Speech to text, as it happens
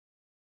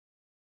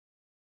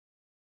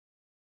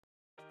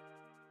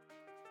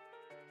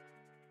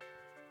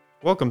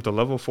Welcome to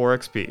Level 4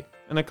 XP,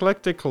 an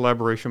eclectic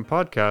collaboration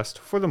podcast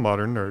for the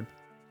modern nerd.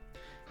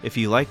 If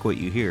you like what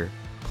you hear,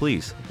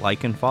 please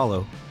like and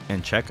follow,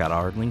 and check out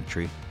our link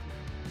tree.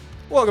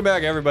 Welcome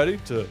back, everybody,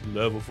 to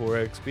Level 4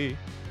 XP.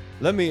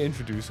 Let me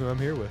introduce who I'm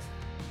here with.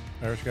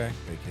 Irish guy,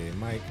 aka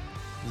Mike.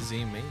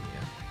 Z-Mania.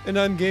 And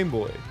I'm Game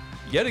Boy.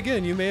 Yet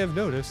again, you may have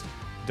noticed,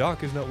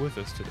 Doc is not with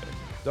us today.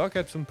 Doc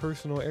had some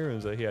personal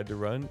errands that he had to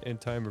run in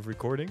time of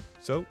recording,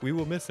 so we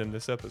will miss him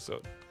this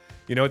episode.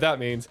 You know what that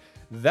means?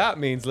 That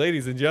means,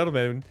 ladies and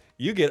gentlemen,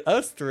 you get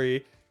us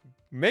three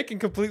making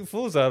complete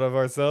fools out of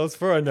ourselves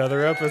for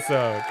another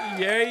episode.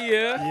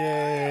 Yeah.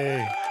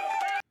 Yay!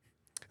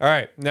 All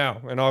right,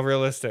 now, in all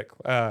realistic,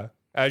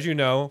 as you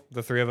know,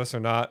 the three of us are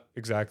not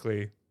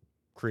exactly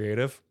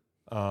creative,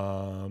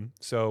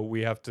 so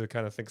we have to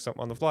kind of think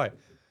something on the fly.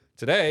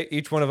 Today,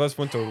 each one of us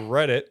went to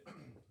Reddit.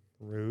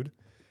 Rude.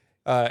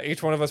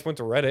 Each one of us went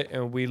to Reddit,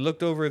 and we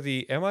looked over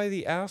the Am I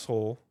the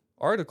Asshole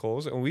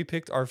articles, and we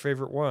picked our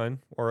favorite one,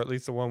 or at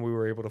least the one we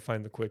were able to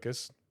find the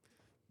quickest,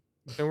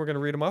 and we're going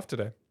to read them off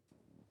today.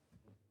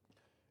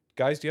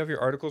 Guys, do you have your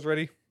articles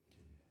ready?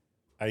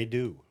 I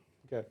do.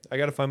 Okay. I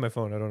got to find my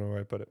phone. I don't know where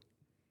I put it.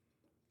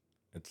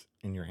 It's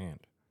in your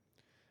hand.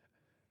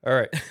 All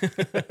right.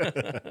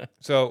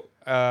 So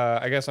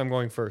I guess I'm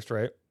going first,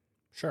 right?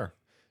 Sure.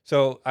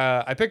 So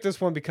I picked this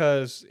one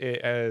because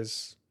it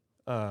is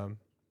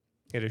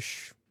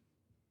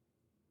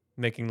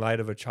making light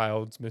of a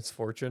child's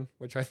misfortune,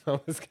 which I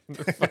thought was kind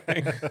of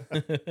funny.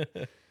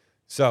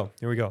 So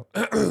here we go.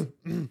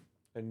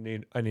 I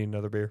need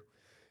another beer.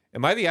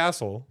 Am I the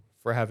asshole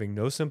for having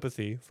no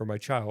sympathy for my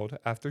child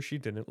after she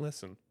didn't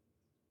listen?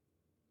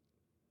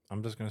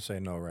 I'm just going to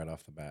say no right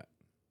off the bat.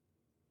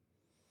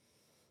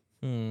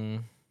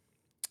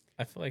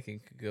 I feel like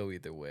it could go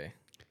either way,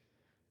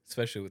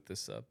 especially with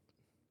this sub.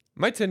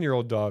 My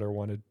 10-year-old daughter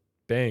wanted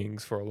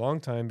bangs for a long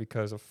time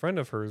because a friend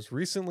of hers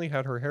recently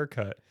had her hair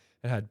cut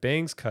and had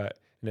bangs cut,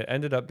 and it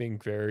ended up being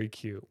very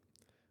cute.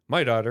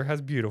 My daughter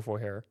has beautiful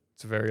hair.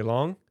 It's very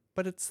long,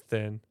 but it's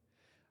thin.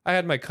 I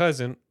had my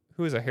cousin,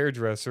 who is a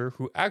hairdresser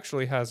who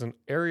actually has an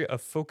area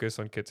of focus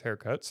on kids'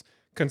 haircuts,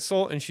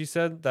 consult, and she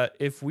said that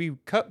if we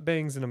cut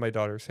bangs into my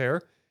daughter's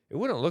hair, it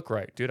wouldn't look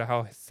right due to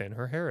how thin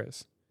her hair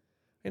is.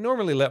 I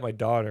normally let my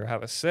daughter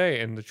have a say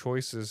in the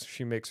choices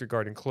she makes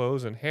regarding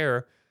clothes and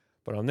hair,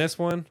 but on this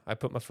one, I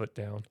put my foot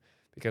down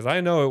because I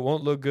know it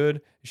won't look good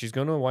and she's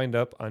going to wind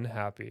up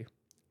unhappy.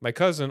 My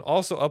cousin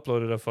also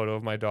uploaded a photo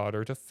of my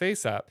daughter to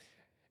FaceApp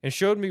and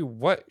showed me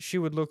what she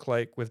would look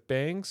like with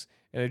bangs,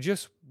 and it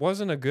just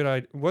wasn't a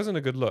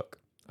good look.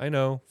 I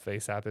know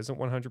FaceApp isn't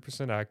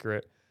 100%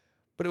 accurate,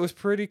 but it was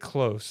pretty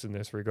close in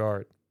this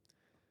regard.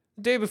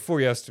 The day before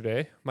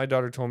yesterday, my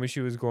daughter told me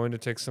she was going to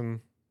take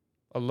some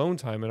alone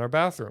time in our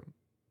bathroom.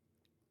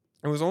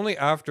 It was only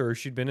after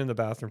she'd been in the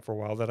bathroom for a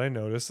while that I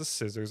noticed the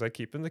scissors I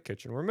keep in the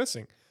kitchen were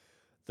missing.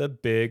 The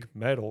big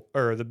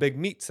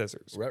meat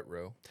scissors.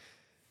 Retro.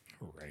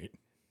 Right.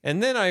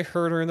 And then I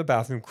heard her in the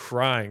bathroom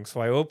crying.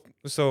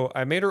 So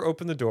I made her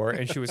open the door,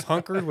 and she was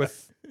hunkered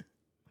with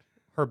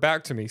her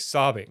back to me,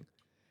 sobbing.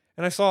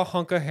 And I saw a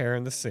hunk of hair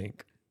in the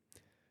sink.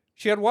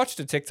 She had watched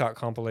a TikTok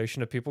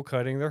compilation of people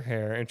cutting their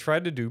hair and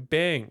tried to do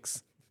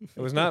bangs.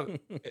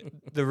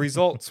 The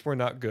results were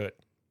not good.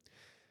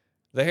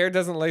 The hair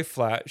doesn't lay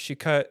flat. She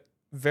cut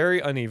very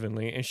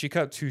unevenly, and she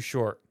cut too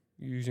short,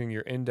 using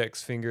your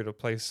index finger to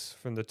place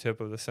from the tip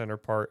of the center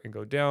part and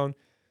go down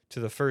to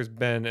the first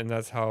bend, and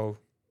that's how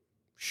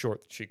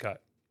short she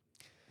cut.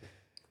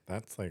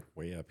 That's like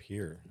way up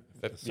here.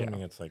 That-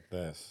 Assuming yeah. it's like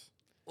this.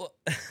 Well,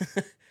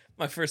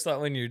 my first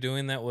thought when you're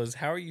doing that was,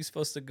 how are you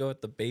supposed to go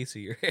at the base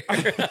of your hair?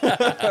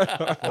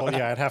 Well,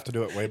 yeah, I'd have to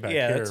do it way back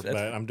Yeah, here, that's-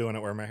 but I'm doing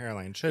it where my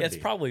hairline should Yeah, it's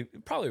be.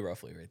 probably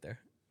roughly right there.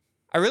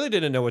 I really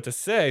didn't know what to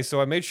say,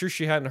 so I made sure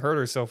she hadn't hurt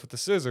herself with the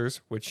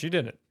scissors, which she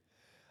didn't.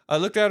 I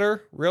looked at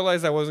her,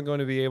 realized I wasn't going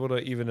to be able to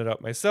even it up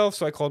myself,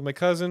 so I called my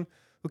cousin,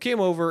 who came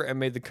over and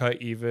made the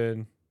cut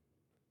even,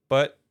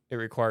 but it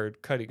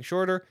required cutting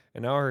shorter,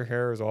 and now her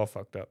hair is all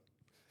fucked up.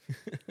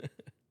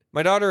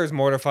 My daughter is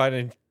mortified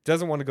and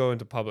doesn't want to go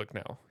into public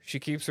now. She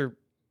keeps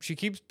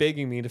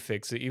begging me to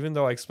fix it, even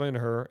though I explained to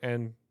her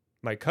and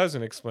my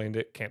cousin explained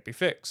it can't be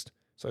fixed.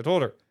 So I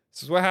told her,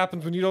 this is what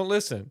happens when you don't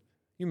listen.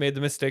 You made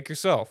the mistake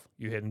yourself.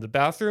 You hid in the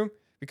bathroom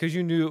because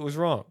you knew it was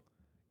wrong.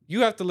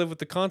 You have to live with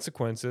the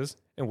consequences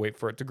and wait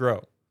for it to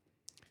grow.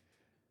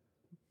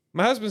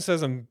 My husband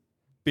says I'm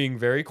being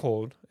very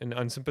cold and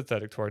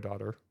unsympathetic to our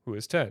daughter, who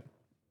is 10.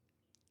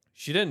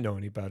 She didn't know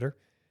any better,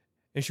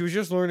 and she was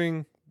just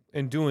learning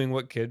and doing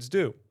what kids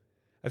do.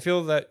 I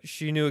feel that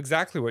she knew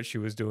exactly what she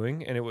was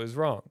doing, and it was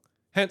wrong,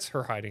 hence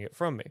her hiding it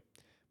from me.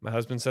 My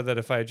husband said that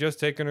if I had just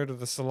taken her to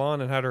the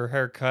salon and had her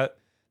hair cut,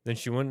 then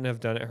she wouldn't have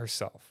done it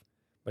herself.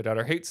 My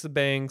daughter hates the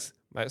bangs.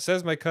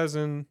 Says my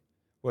cousin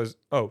was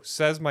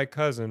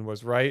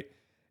right,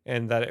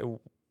 and that it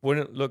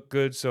wouldn't look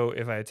good, so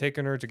if I had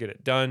taken her to get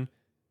it done,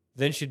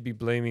 then she'd be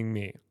blaming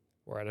me.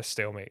 We're at a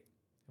stalemate.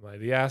 Am I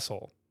the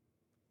asshole?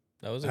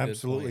 That was a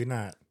Absolutely good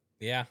point. not.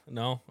 Yeah,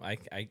 no, I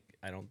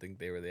don't think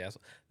they were the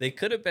asshole. They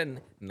could have been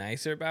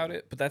nicer about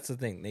it, but that's the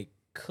thing.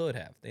 could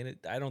have.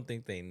 I don't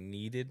think they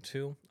needed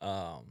to.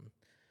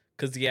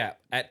 Because yeah,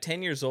 at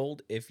 10 years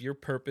old, if you're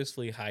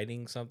purposely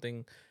hiding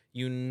something,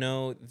 you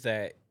know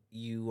that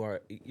you're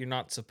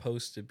not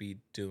supposed to be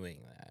doing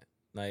that.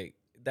 Like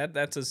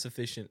that's a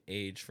sufficient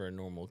age for a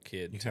normal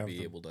kid You to have be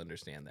the- able to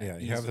understand that. Yeah,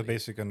 you have the easily.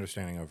 basic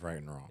understanding of right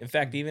and wrong. In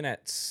fact, even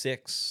at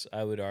 6,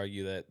 I would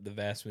argue that the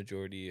vast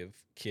majority of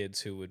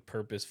kids who would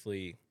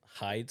purposefully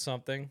hide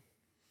something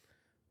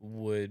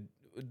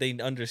they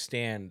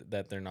understand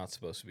that they're not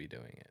supposed to be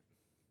doing it.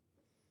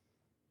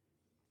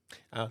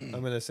 I'm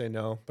going to say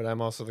no, but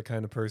I'm also the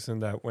kind of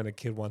person that when a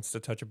kid wants to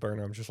touch a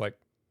burner, I'm just like,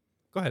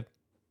 go ahead.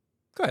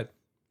 Go ahead.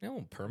 It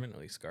won't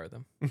permanently scar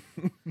them.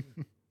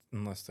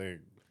 Unless they,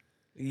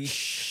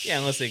 Yeah,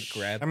 unless they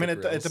grab. I mean, the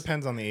it grills.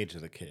 depends on the age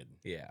of the kid.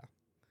 Yeah,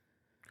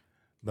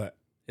 But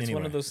it's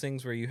one of anyway. those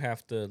things where you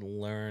have to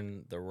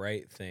learn the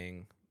right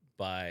thing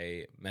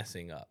by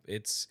messing up.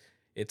 It's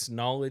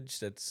knowledge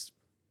that's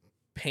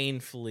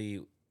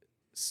painfully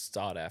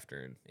sought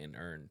after and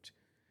earned.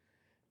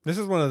 This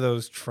is one of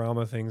those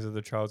trauma things that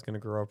the child's going to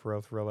grow up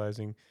with,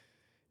 realizing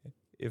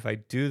if I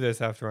do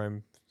this after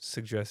I'm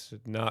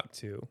suggested not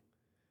to,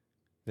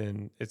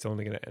 then it's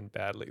only going to end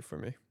badly for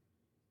me.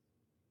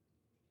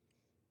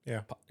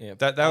 Yeah,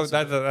 That's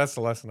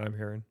the lesson I'm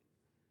hearing.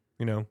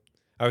 You know,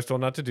 I was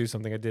told not to do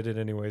something. I did it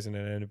anyways, and it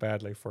ended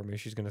badly for me.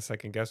 She's going to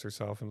second guess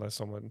herself unless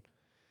someone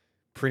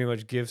pretty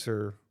much gives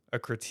her a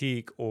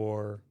critique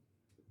or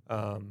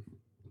a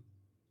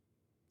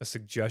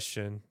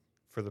suggestion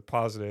for the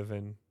positive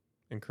and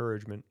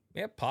encouragement.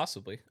 Yeah,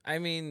 possibly. I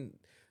mean,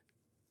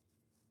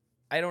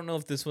 I don't know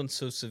if this one's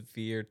so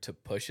severe to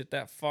push it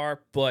that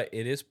far, but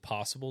it is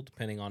possible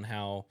depending on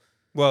how,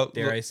 Well,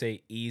 dare I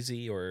say,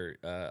 easy or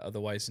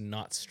otherwise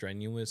not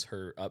strenuous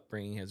her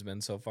upbringing has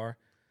been so far.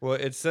 Well,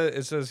 it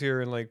says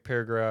here in like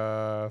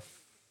paragraph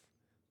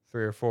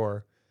 3 or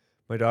 4,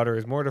 my daughter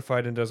is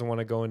mortified and doesn't want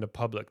to go into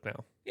public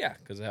now. Yeah,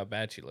 because of how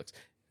bad she looks.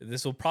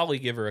 This will probably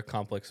give her a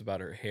complex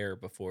about her hair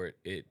before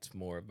it's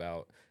more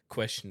about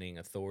questioning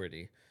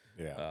authority.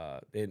 Yeah.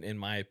 In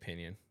my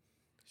opinion.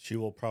 She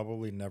will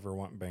probably never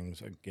want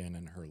bangs again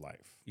in her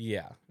life.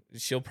 Yeah,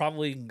 she'll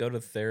probably go to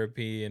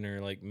therapy in her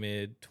like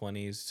mid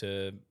 20s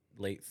to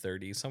late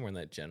 30s, somewhere in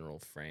that general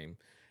frame,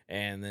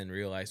 and then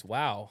realize,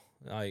 wow,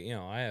 I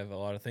have a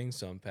lot of things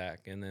to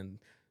unpack, and then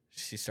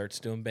she starts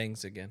doing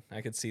bangs again.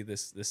 I could see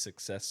this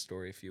success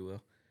story, if you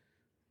will.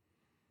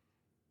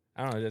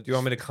 I don't know. Do you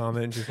want me to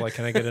comment? Just like,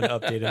 can I get an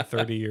update in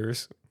 30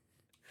 years?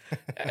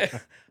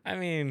 I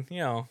mean,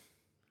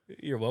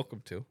 you're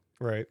welcome to.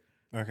 Right.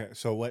 Okay,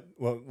 so what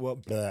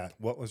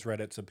was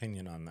Reddit's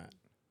opinion on that?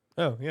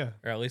 Oh, yeah.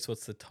 Or at least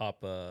what's the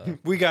top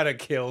We got to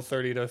kill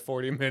 30 to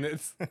 40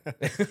 minutes.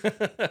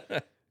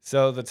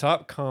 So the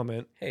top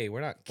comment. Hey,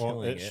 we're not Well,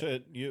 killing it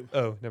should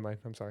Oh, never mind.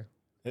 I'm sorry.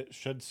 it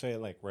should say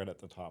like right at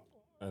the top,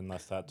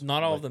 unless that's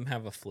Not all like, of them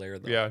have a flare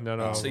though. Yeah,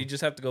 no. So you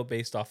just have to go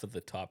based off of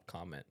the top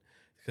comment,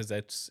 because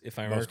that's, if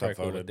I remember Most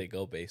correctly, what upvoted. they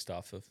go based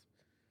off of.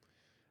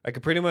 I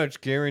can pretty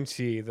much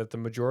guarantee that the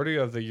majority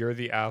of the "you're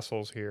the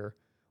assholes" here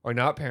are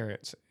not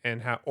parents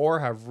and have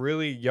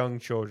really young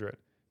children.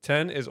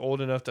 10 is old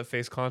enough to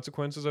face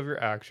consequences of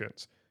your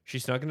actions. She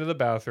snuck into the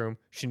bathroom.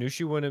 She knew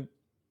she wouldn't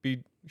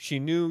be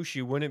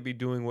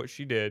doing what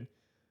she did.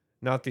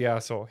 Not the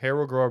asshole. Hair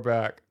will grow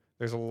back.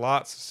 There's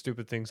lots of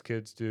stupid things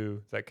kids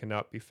do that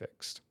cannot be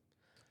fixed.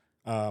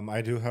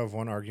 I do have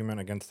one argument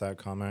against that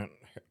comment.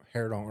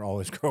 Hair don't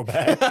always grow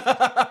back.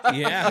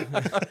 Yeah,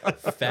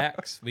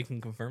 facts. We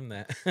can confirm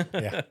that.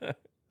 Yeah.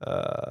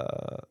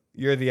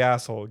 You're the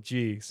asshole.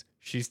 Jeez.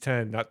 She's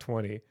 10, not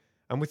 20.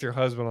 I'm with your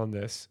husband on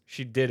this.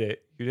 She did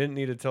it. You didn't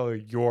need to tell her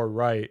you're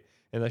right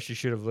and that she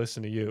should have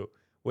listened to you.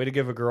 Way to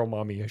give a girl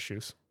mommy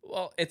issues.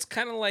 Well, it's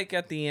kind of like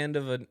at the end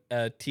of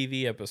a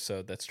TV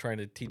episode that's trying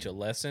to teach a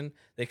lesson.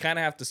 They kind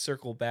of have to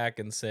circle back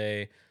and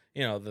say,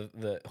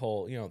 the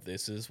whole,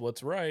 this is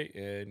what's right,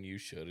 and you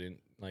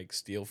shouldn't like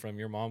steal from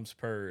your mom's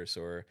purse,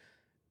 or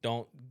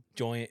don't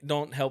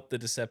help the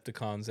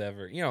Decepticons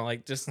ever.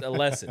 Like just a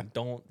lesson.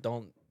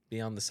 Don't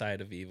be on the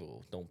side of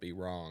evil. Don't be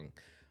wrong.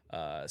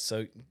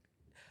 So,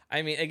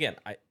 I mean, again,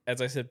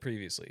 as I said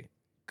previously,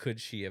 could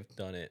she have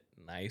done it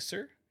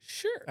nicer?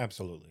 Sure.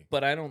 Absolutely.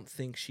 But I don't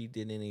think she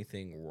did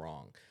anything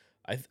wrong.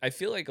 I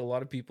feel like a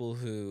lot of people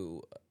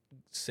who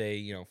say,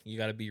 you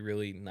got to be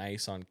really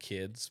nice on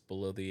kids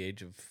below the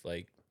age of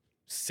like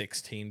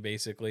 16,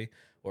 basically,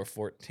 or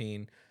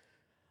 14.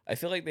 I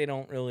feel like they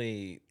don't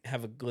really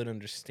have a good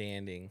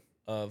understanding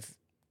of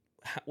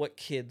what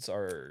kids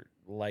are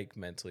like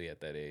mentally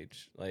at that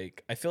age.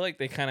 Like, I feel like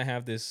they kind of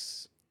have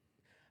this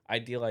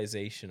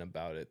idealization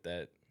about it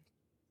that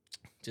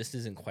just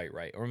isn't quite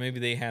right. Or maybe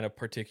they had a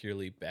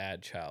particularly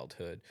bad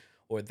childhood,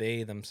 or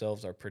they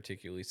themselves are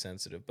particularly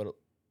sensitive. But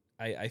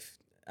I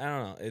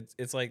don't know.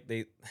 It's like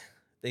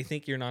they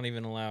think you're not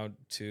even allowed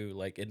to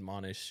like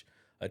admonish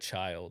a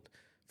child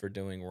for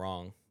doing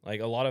wrong. Like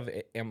a lot of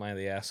 "Am I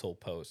the Asshole"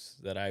 posts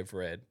that I've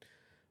read,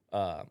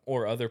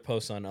 or other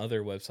posts on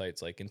other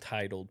websites like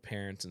Entitled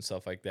Parents and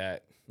stuff like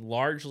that,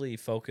 largely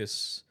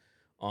focus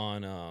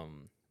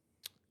on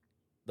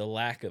the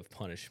lack of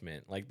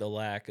punishment, like the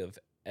lack of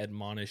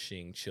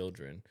admonishing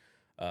children,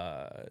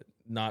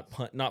 not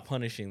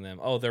punishing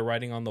them. Oh, they're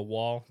writing on the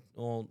wall.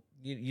 Well,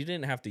 you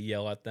didn't have to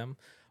yell at them.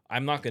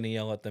 I'm not going to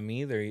yell at them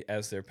either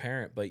as their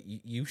parent, but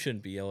you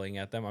shouldn't be yelling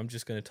at them. I'm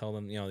just going to tell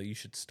them, you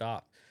should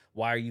stop.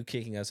 Why are you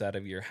kicking us out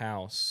of your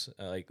house?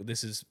 Like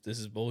this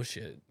is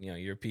bullshit.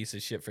 You're a piece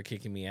of shit for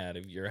kicking me out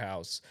of your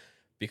house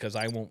because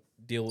I won't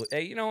deal with.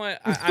 Hey, you know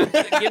what?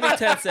 Give me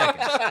 10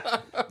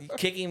 seconds.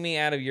 Kicking me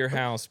out of your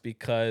house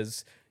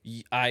because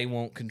I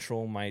won't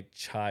control my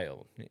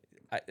child.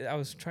 I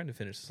was trying to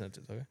finish the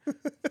sentence. Okay,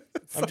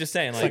 I'm just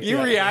saying, like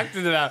you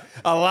reacted to that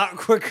a lot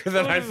quicker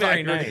than I thought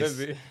very you were nice.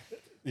 gonna be.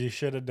 You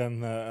should have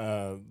done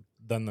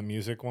the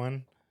music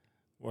one,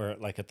 where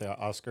like at the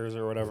Oscars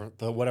or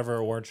whatever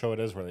award show it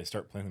is, where they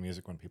start playing the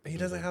music when people. He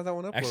do doesn't have that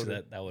one uploaded.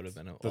 actually that would have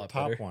been the lot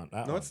top better. one.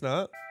 That No, one. it's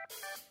not.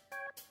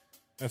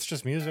 It's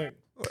just music.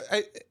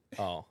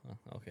 Oh,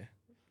 okay.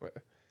 All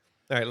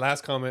right,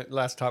 last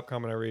top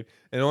comment I read.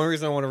 And the only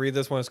reason I want to read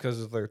this one is because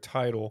of their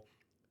title,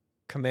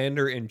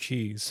 Commander in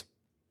Cheese.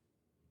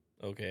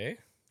 Okay.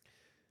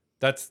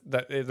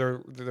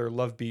 They're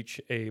Love Beach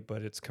 8,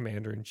 but it's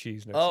Commander in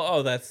Cheese. Next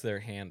Oh, that's their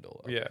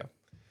handle. Okay. yeah.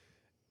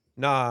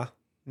 Nah,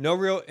 no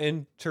real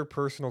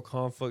interpersonal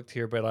conflict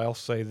here, but I'll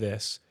say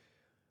this.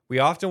 We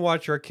often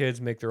watch our kids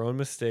make their own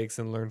mistakes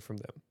and learn from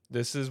them.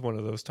 This is one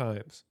of those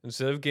times.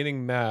 Instead of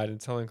getting mad and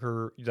telling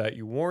her that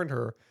you warned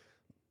her,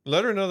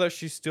 let her know that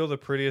she's still the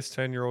prettiest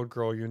 10-year-old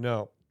girl you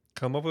know.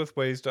 Come up with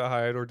ways to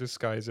hide or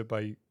disguise it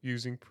by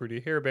using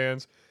pretty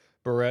hairbands,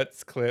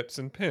 barrettes, clips,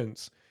 and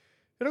pins.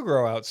 It'll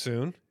grow out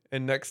soon,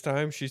 and next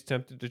time she's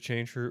tempted to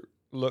change her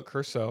look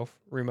herself,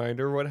 remind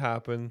her what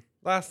happened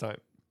last time.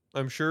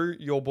 I'm sure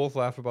you'll both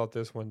laugh about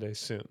this one day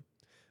soon.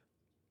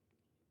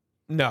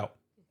 No,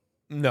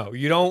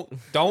 you don't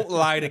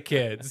lie to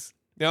kids.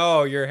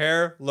 No, your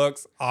hair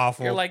looks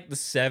awful. You're like the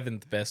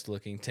 7th best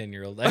looking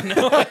 10-year-old I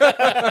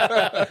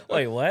know.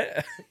 Wait,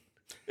 what?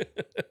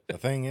 The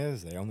thing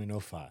is, they only know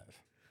 5.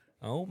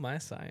 Oh, my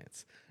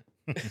science.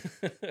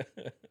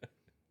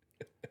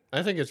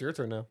 I think it's your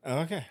turn now.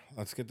 Okay,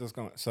 let's get this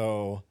going.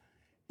 So,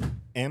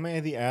 am I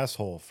the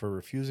asshole for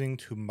refusing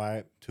to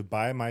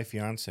buy my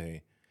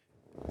fiance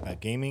a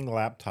gaming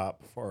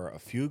laptop for a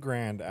few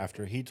grand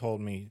after he told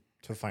me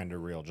to find a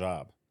real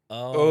job?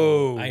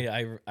 Oh.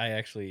 I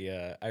actually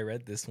I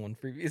read this one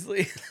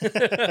previously.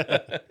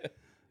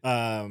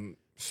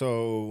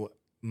 So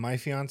my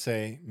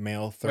fiance,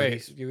 male 30.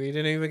 Wait, we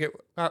didn't even get.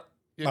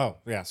 Oh,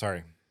 yeah,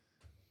 sorry.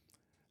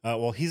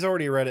 Well, he's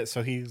already read it,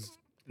 so he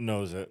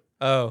knows it.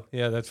 Oh,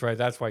 yeah, that's right.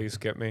 That's why you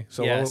skipped me.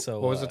 So, Yeah,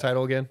 what was the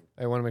title again?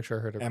 I want to make sure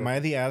I heard it. Am I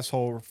the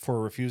asshole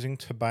for refusing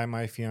to buy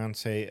my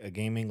fiance a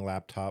gaming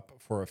laptop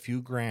for a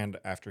few grand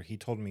after he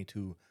told me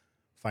to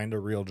find a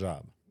real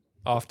job?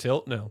 Off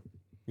tilt? No,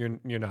 you're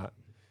not.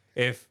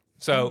 If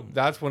so,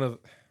 that's one of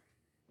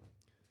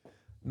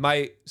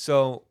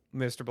Mr.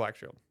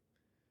 Blackshield,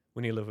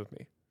 when he lived with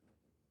me,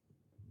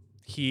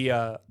 he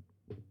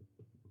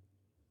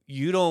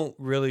you don't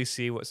really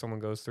see what someone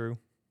goes through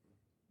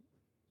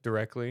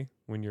directly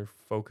when you're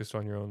focused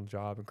on your own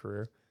job and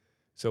career.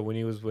 So when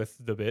he was with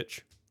the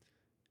bitch,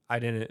 I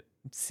didn't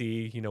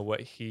see,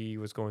 what he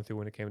was going through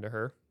when it came to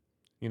her,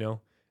 and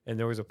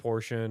there was a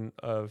portion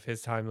of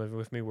his time living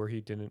with me where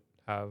he didn't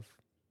have,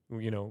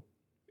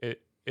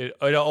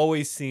 it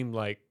always seemed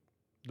like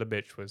the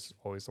bitch was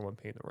always the one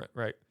paying the rent,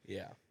 right?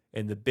 Yeah.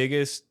 And the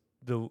biggest,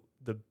 and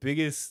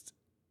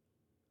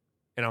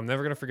I'm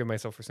never gonna forgive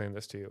myself for saying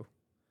this to you,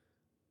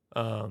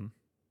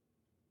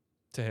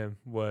 to him,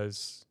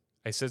 was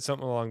I said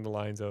something along the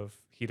lines of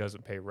he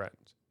doesn't pay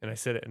rent, and I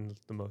said it in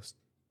the most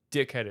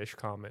dickheadish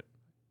comment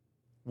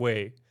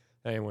way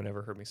that anyone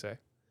ever heard me say.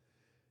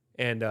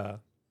 And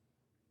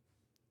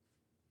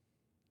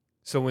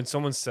so when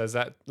someone says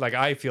that, like,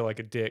 I feel like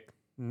a dick,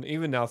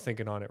 even now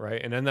thinking on it,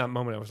 right? And in that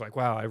moment, I was like,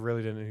 wow, I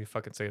really didn't even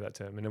fucking say that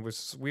to him. And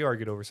we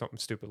argued over something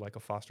stupid like a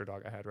foster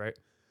dog I had, right?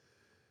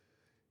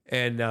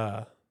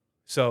 And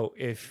so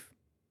if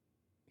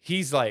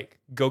he's like,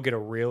 go get a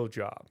real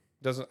job,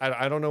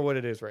 I don't know what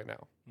it is right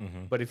now.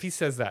 Mm-hmm. But if he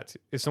says that,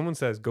 if someone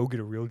says, go get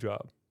a real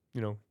job,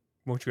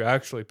 won't you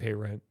actually pay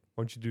rent?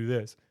 Won't you do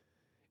this?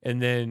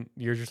 And then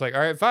you're just like,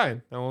 all right,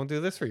 fine, I won't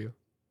do this for you.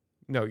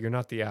 No, you're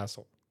not the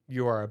asshole.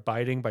 You are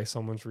abiding by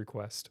someone's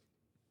request.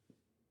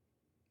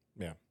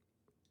 Yeah.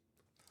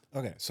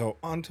 Okay, so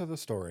on to the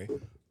story.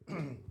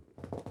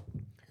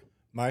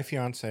 My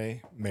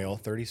fiance, male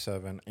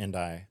 37, and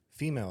I,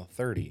 female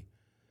 30,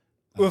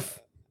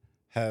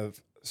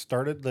 have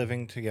started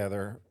living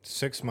together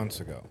 6 months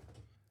ago.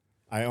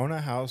 I own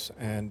a house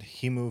and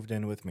he moved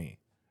in with me.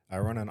 I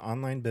run an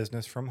online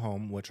business from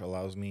home, which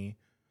allows me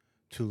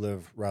to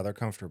live rather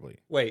comfortably.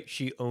 Wait,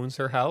 she owns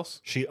her house?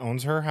 She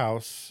owns her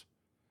house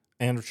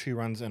and she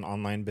runs an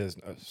online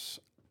business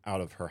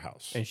out of her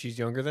house. And she's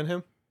younger than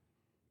him?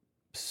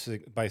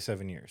 By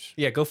 7 years.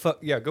 Yeah, go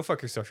fuck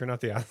yourself. You're not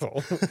the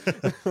asshole.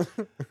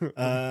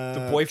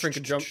 The boyfriend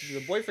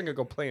could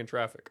go play in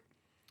traffic.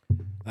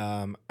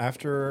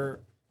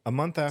 After a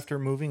month after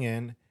moving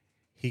in,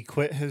 he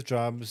quit his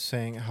job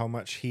saying how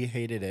much he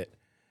hated it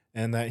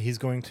and that he's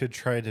going to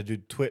try to do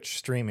Twitch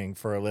streaming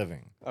for a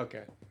living.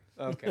 Okay.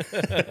 Okay.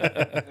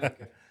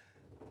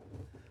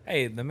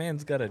 Hey, the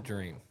man's got a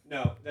dream.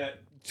 No,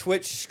 that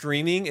Twitch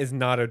streaming is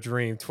not a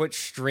dream. Twitch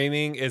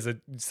streaming is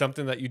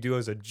something that you do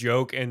as a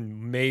joke,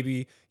 and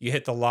maybe you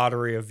hit the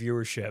lottery of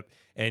viewership,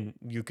 and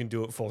you can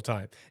do it full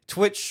time.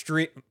 Twitch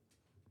stream.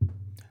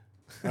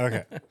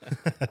 Okay.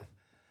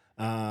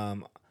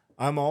 I'm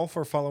all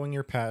for following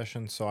your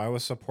passion, so I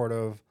was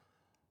supportive,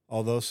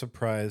 although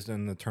surprised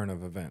in the turn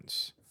of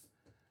events.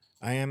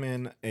 I am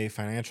in a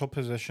financial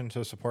position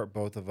to support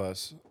both of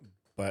us,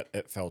 but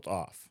it felt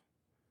off.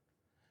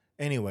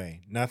 Anyway,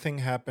 nothing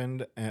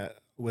happened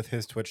with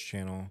his Twitch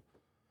channel.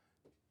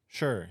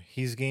 Sure,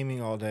 he's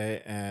gaming all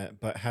day,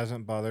 but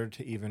hasn't bothered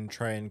to even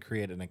try and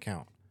create an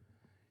account.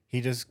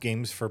 He just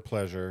games for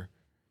pleasure.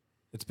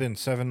 It's been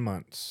 7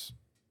 months.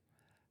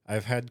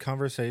 I've had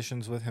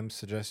conversations with him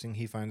suggesting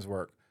he finds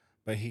work,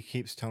 but he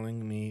keeps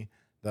telling me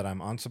that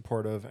I'm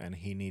unsupportive and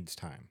he needs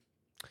time.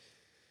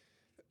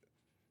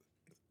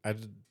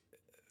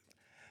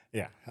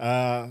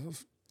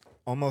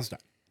 Almost done.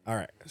 All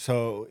right.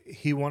 So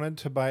he wanted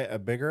to buy a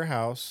bigger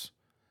house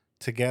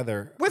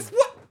together. With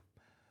what?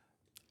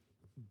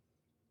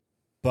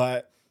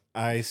 But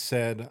I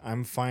said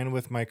I'm fine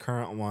with my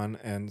current one,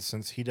 and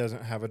since he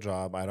doesn't have a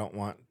job, I don't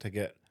want to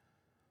get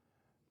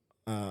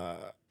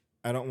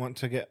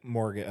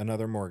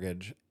another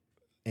mortgage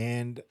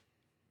and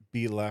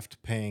be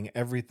left paying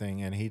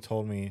everything. And he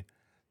told me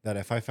that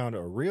if I found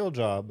a real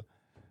job,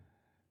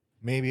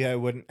 maybe I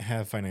wouldn't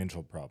have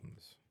financial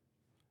problems.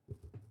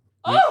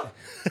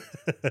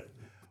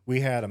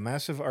 We had a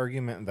massive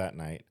argument that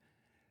night.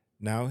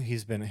 Now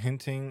he's been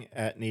hinting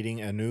at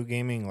needing a new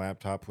gaming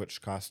laptop,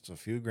 which costs a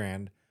few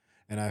grand,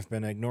 and I've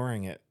been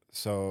ignoring it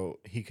so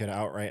he could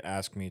outright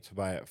ask me to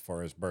buy it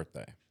for his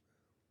birthday.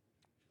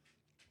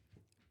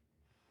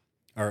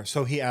 Or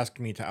so he asked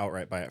me to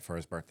outright buy it for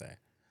his birthday.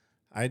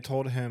 I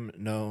told him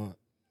no,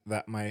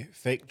 that my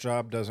fake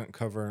job doesn't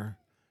cover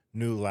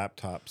new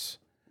laptops.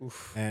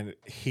 Oof. And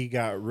he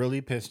got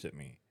really pissed at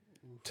me,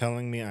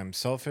 telling me I'm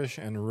selfish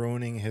and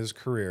ruining his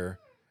career.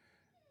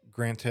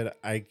 Granted,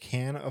 I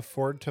can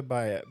afford to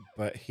buy it,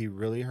 but he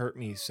really hurt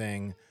me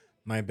saying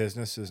my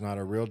business is not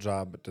a real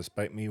job,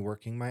 despite me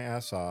working my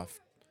ass off.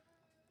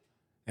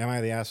 Am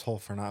I the asshole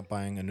for not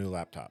buying a new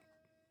laptop?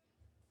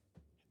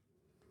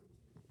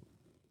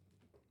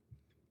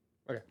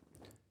 Okay.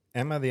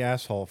 Am I the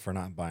asshole for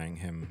not buying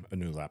him a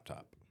new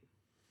laptop?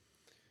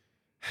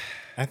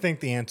 I think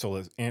the answer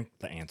is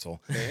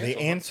the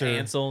answer.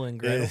 Ansel and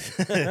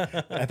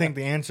Gretel. I think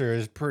the answer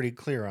is pretty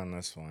clear on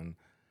this one.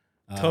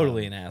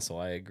 Totally an asshole.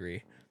 I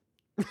agree.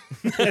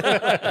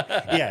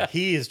 Yeah,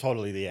 he is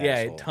totally the Yeah,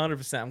 asshole.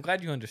 100%. I'm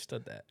glad you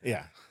understood that.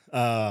 Yeah,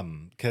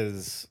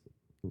 because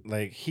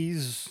like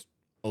he's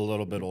a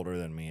little bit older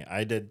than me.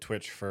 I did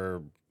Twitch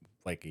for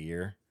like a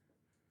year.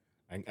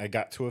 I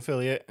got to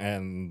affiliate,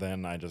 and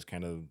then I just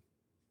kind of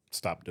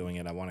stopped doing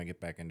it. I want to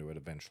get back into it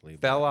eventually.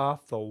 Fell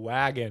off the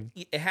wagon.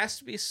 It has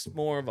to be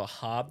more of a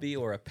hobby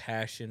or a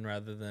passion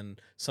rather than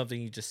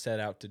something you just set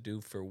out to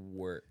do for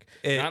work.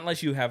 Not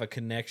unless you have a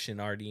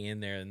connection already in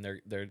there and they're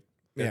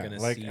yeah,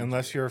 gonna like see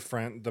unless you. you're a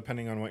friend,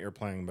 depending on what you're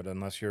playing, but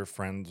unless you're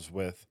friends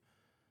with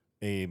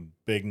a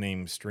big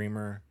name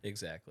streamer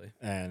Exactly.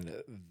 and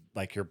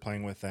like you're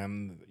playing with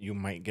them, you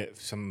might get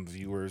some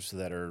viewers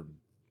that are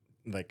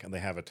like they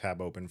have a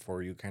tab open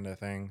for you kind of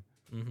thing.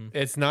 Mm-hmm.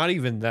 It's not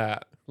even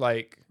that.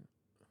 Like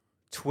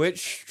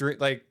Twitch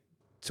Twitch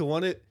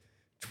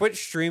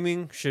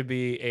streaming should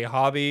be a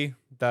hobby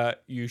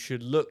that you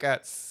should look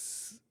at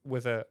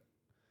with a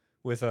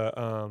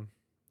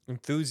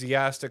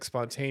enthusiastic,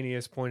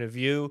 spontaneous point of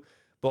view,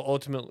 but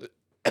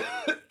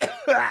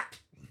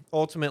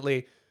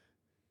ultimately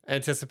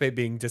anticipate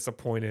being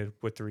disappointed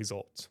with the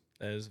results.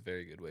 That is a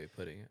very good way of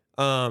putting it.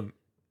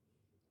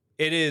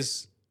 It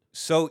is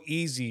so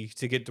easy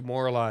to get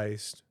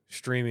demoralized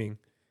streaming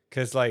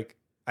because, like,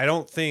 I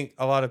don't think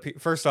a lot of people.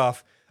 First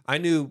off, I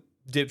knew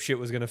Dipshit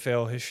was gonna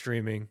fail his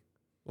streaming.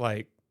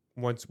 Like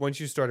once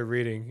you started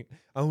reading,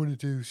 I want to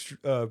do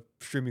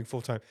streaming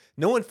full time.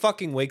 No one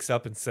fucking wakes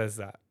up and says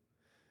that.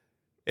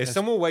 If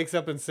someone wakes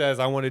up and says,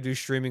 I want to do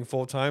streaming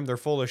full time, they're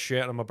full of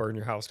shit and I'm going to burn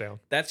your house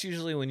down. That's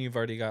usually when you've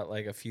already got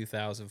like a few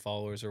thousand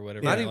followers or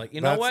whatever. Yeah, You're like,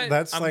 you know what?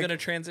 that's I'm like- going to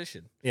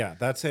transition. Yeah,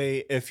 that's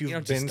if You you've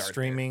don't just been start there.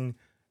 streaming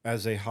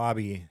as a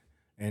hobby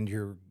and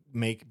you're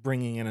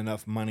bringing in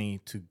enough money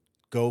to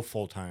go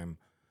full time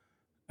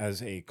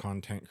as a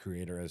content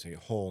creator as a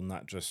whole,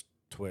 not just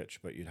Twitch,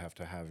 but you'd have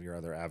to have your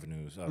other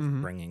avenues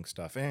of bringing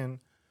stuff in.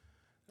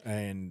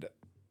 And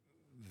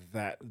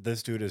that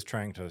this dude is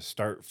trying to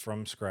start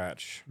from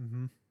scratch.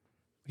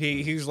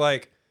 He's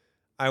like,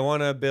 I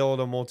want to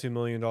build a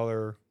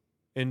multi-million-dollar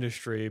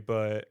industry,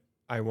 but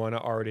I want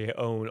to already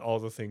own all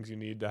the things you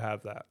need to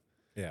have that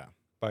Yeah.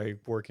 by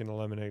working a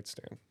lemonade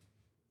stand.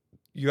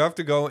 You have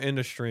to go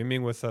into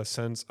streaming with a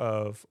sense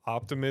of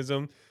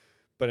optimism,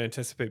 but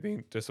anticipate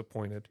being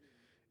disappointed.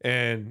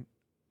 And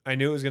I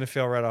knew it was going to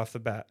fail right off the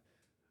bat.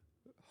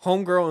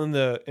 homegirl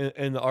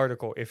in the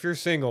article. If you're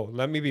single,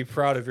 let me be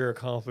proud of your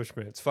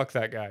accomplishments. Fuck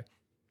that guy.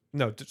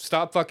 No,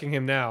 stop fucking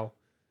him now,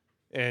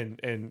 and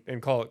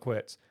call it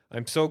quits.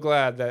 I'm so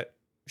glad that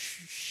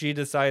she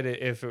decided,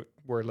 if it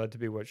were led to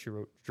be what she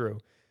wrote, Drew.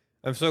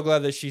 I'm so glad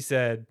that she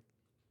said,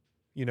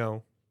 you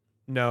know,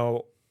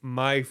 no,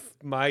 my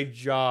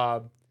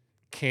job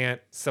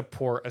can't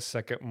support a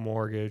second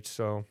mortgage,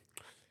 so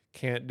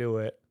can't do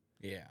it.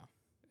 Yeah.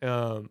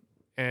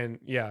 And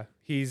yeah,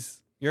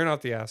 you're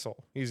not the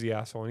asshole. He's the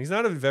asshole, and he's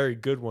not a very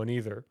good one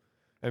either.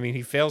 I mean,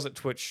 he fails at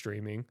Twitch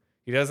streaming.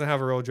 He doesn't have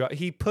a real job.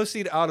 He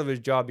pussied out of his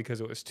job because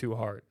it was too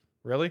hard.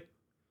 Really?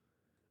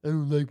 I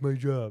don't like my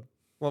job.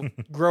 Well,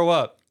 grow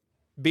up.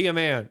 Be a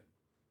man.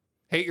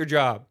 Hate your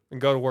job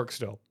and go to work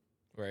still.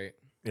 Right.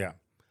 Yeah.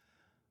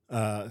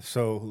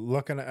 So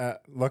looking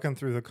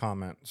through the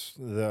comments,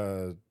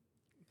 the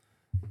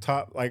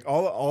top, like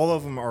all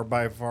of them are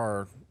by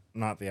far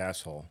not the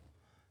asshole.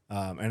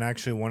 And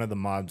actually, one of the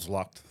mods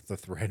locked the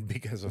thread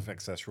because of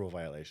excess rule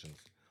violations.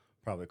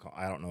 Probably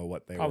I don't know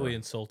what they Probably were.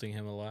 insulting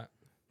him a lot.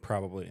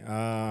 Probably.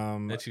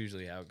 That's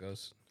usually how it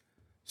goes.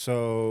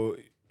 So,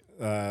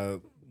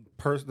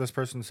 this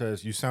person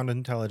says, "You sound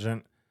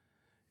intelligent.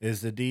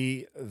 Is the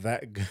D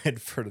that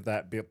good for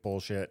that bit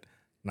bullshit?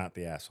 Not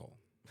the asshole."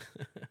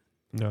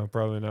 No,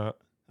 probably not.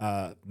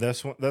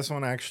 This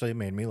one actually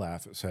made me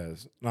laugh. It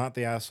says, "Not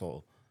the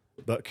asshole,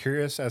 but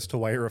curious as to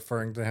why you're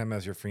referring to him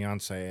as your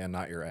fiance and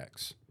not your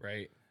ex."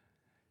 Right.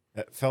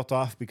 It felt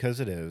off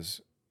because it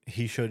is.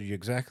 He showed you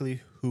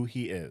exactly who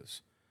he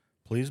is.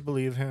 Please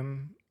believe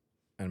him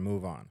and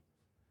move on.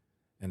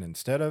 And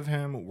instead of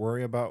him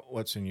worry about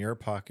what's in your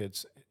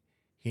pockets,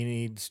 he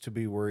needs to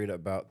be worried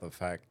about the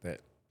fact that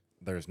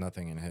there's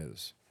nothing in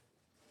his.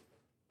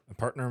 A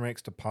partner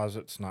makes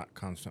deposits, not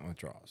constant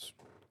withdrawals.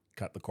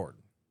 Cut the cord.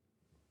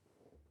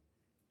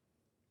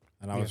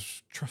 And I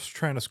was just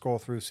trying to scroll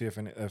through, see if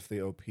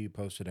the OP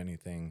posted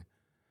anything.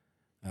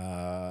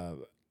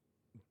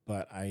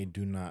 But I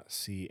do not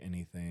see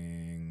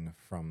anything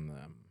from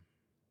them.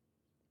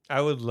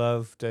 I would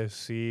love to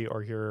see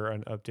or hear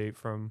an update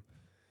from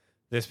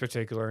this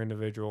particular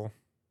individual.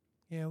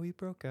 Yeah, we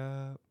broke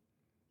up.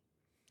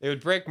 It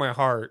would break my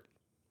heart.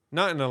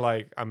 Not in a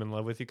like I'm in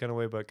love with you kind of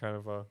way, but kind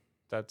of a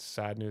that's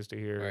sad news to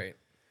hear. Right.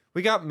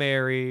 We got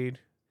married.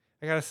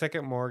 I got a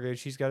second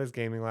mortgage. He's got his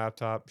gaming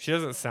laptop. She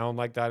doesn't sound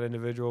like that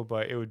individual,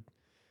 but it would.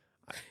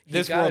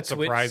 This got a world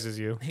Twitch- surprises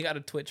you. He got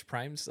a Twitch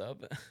Prime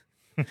sub.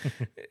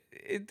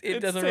 It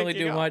It's doesn't really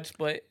taking do off. much,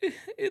 but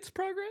it's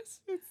progress.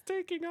 It's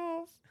taking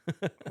off.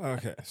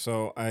 Okay,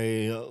 so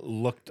I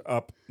looked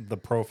up the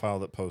profile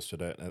that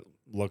posted it. It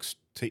looks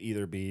to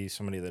either be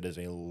somebody that is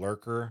a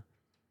lurker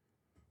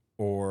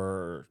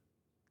or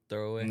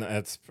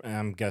Throwaway.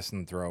 I'm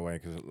guessing throwaway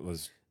because it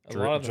was A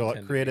lot of them tend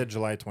to be. created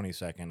July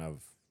 22nd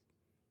of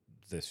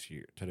this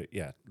year.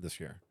 This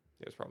year.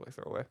 It's probably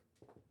throwaway.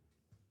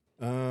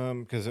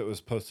 Because it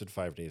was posted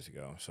 5 days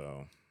ago,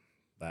 so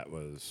that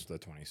was the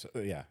 20th.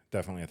 Yeah,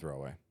 definitely a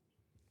throwaway.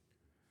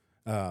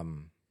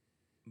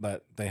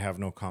 But they have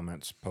no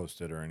comments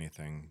posted or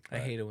anything. I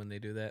hate it when they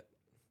do that.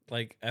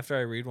 Like, after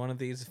I read one of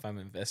these, if I'm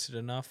invested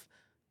enough,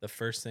 the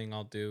first thing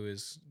I'll do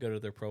is go to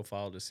their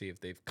profile to see if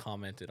they've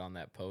commented on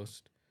that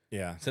post.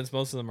 Yeah, Since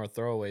most of them are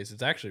throwaways,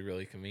 it's actually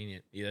really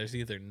convenient. There's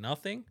either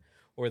nothing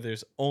or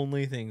there's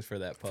only things for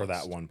that post. for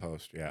that one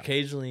post. Yeah,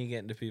 Occasionally you get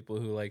into people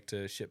who like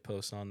to shit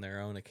post on their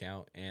own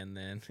account, and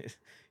then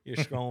you're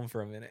scrolling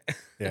for a minute.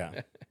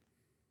 yeah.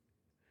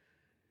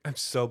 I'm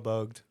so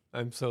bugged.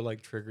 I'm so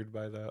like triggered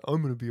by that.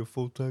 I'm gonna be a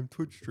full-time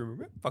Twitch streamer.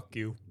 Man, fuck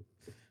you.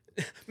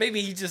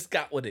 Maybe he just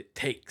got what it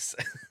takes.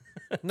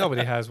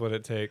 Nobody has what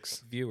it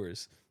takes.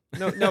 Viewers.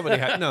 Nobody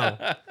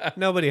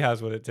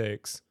has what it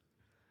takes.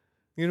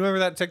 You remember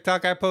that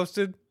TikTok I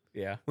posted?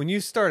 Yeah. When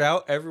you start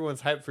out,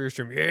 everyone's hyped for your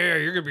stream. Yeah,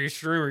 you're gonna be a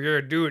streamer. Yeah,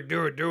 do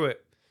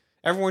it.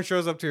 Everyone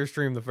shows up to your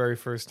stream the very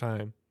first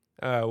time.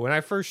 When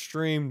I first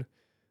streamed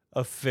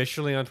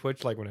officially on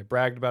Twitch, like when I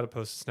bragged about it,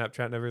 posted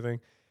Snapchat and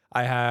everything,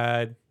 I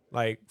had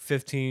like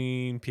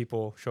 15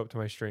 people show up to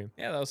my stream.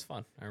 Yeah, that was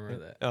fun. I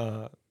remember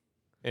that.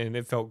 And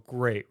it felt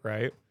great,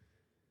 right?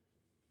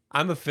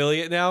 I'm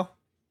affiliate now,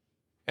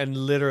 and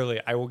literally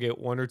I will get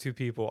one or two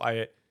people.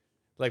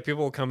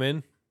 People will come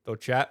in, they'll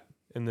chat,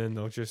 and then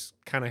they'll just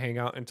kind of hang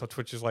out until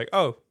Twitch is like,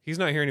 oh, he's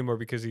not here anymore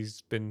because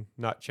he's been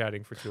not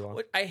chatting for too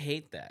long. I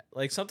hate that.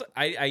 Like, sometimes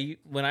I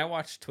when I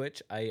watch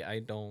Twitch,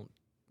 I don't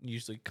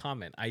usually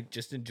comment. I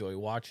just enjoy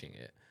watching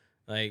it.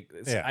 Like,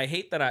 Yeah. I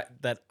hate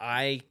that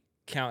I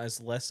count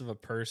as less of a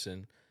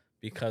person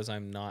because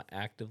I'm not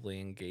actively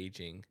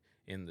engaging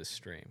in the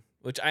stream.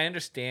 Which I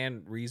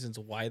understand reasons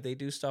why they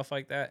do stuff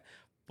like that,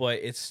 but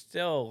it's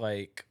still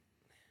like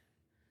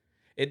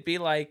it'd be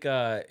like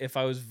if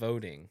I was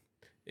voting,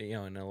 in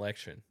an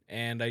election,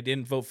 and I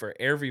didn't vote for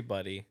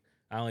everybody.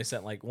 I only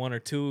sent like 1 or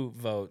 2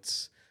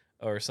 votes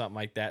or something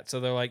like that.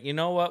 So they're like, you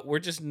know what? We're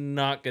just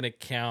not gonna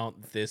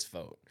count this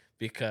vote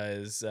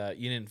because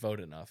you didn't vote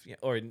enough,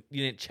 or you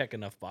didn't check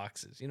enough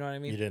boxes. You know what I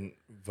mean? You didn't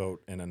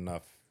vote in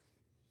enough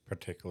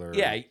particular.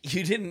 Yeah,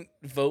 you didn't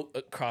vote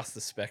across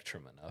the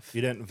spectrum enough.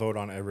 You didn't vote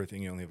on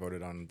everything. You only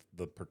voted on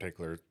the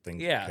particular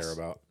things you care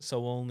about. So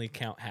we'll only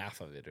count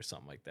half of it or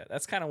something like that.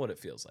 That's kind of what it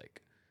feels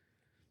like.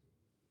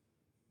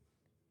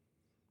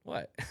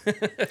 What?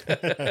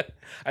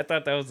 I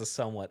thought that was a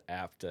somewhat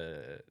apt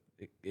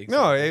example.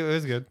 No, it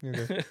was good. You're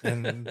good.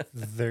 And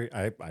there,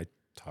 I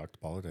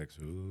talked politics.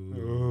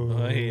 Ooh.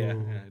 Oh yeah,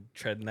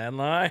 treading that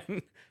line.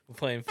 We're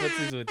playing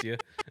footsies with you.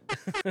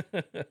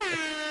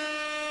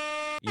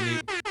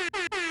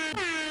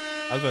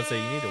 I was about to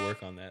say you need to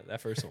work on that.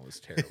 That first one was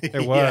terrible.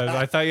 It was. Yeah.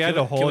 I thought you had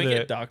to Can hold we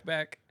get it. Doc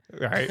back?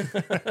 Right.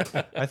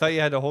 I thought you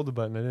had to hold the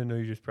button. I didn't know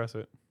you just press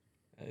it.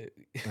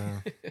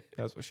 Oh.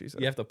 That's what she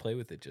said. You have to play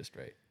with it just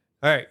right.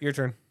 All right, your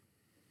turn.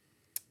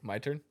 My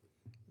turn.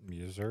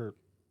 Yes, sir.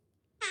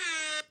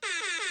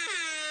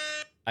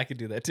 I could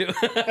do that too.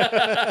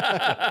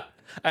 I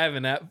have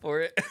an app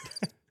for it.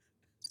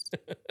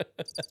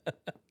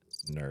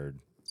 Nerd.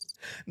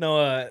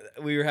 No,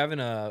 we were having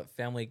a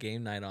family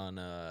game night on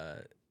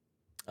a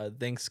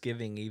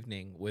Thanksgiving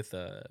evening with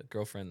a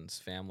girlfriend's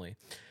family,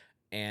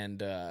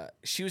 and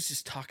she was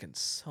just talking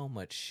so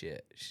much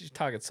shit. She was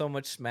talking so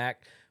much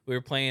smack. We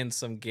were playing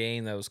some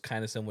game that was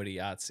kind of similar to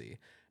Yahtzee.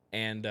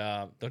 And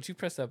don't you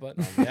press that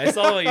button on me. I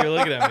saw that you were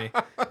looking at me.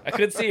 I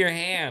couldn't see your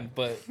hand,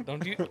 but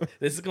don't you?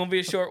 This is going to be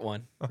a short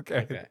one.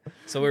 Okay.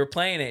 So we were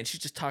playing it, and she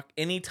just talked.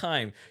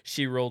 Anytime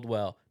she rolled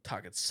well,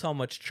 talking so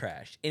much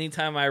trash.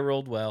 Anytime I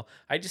rolled well,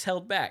 I just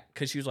held back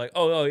because she was like,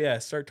 oh, yeah,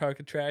 start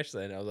talking trash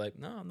then. I was like,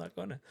 no, I'm not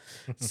going to.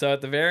 So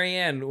at the very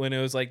end, when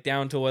it was like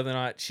down to whether or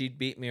not she'd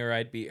beat me or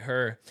I'd beat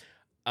her,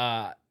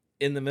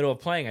 in the middle of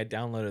playing, I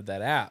downloaded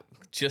that app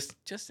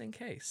just in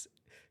case.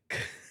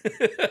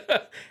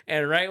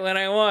 And right when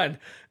I won,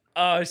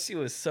 oh, she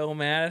was so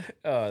mad.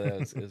 Oh,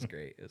 it was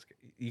great. It was great.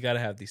 You got to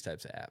have these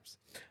types of apps.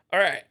 All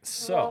right,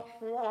 so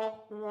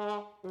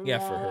yeah,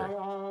 for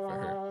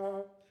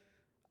her.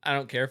 I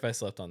don't care if I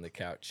slept on the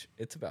couch.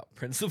 It's about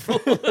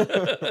principle.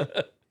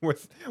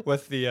 With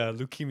the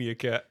leukemia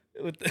cat.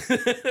 With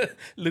the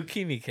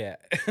leukemia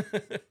cat.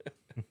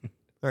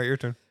 All right, your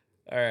turn.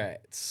 All right,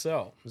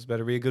 so This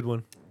better be a good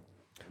one.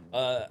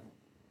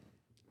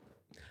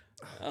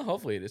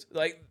 hopefully it is.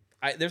 Like,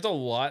 there's a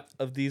lot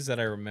of these that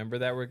I remember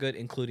that were good,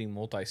 including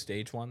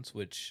multi-stage ones,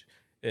 which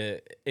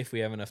if we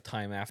have enough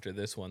time after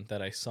this one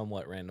that I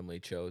somewhat randomly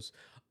chose,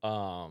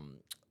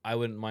 I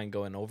wouldn't mind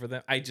going over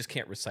them. I just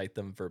can't recite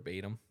them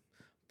verbatim,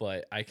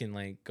 but I can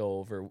like go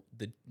over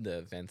the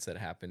events that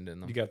happened in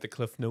them. You got the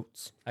cliff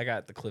notes. I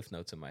got the cliff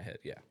notes in my head.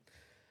 Yeah.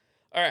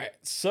 All right.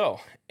 So,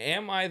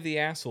 am I the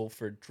asshole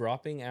for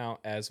dropping out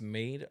as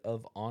maid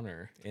of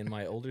honor in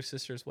my older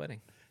sister's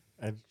wedding?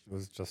 I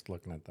was just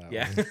looking at that.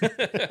 Yeah.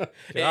 One.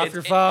 Get off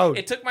your phone.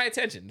 It took my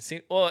attention.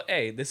 Well,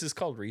 hey, this is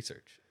called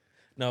research.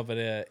 No, but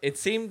it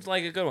seemed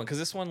like a good one because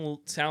this one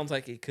sounds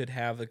like it could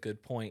have a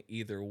good point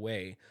either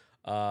way.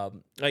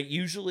 Like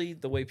usually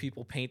the way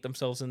people paint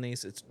themselves in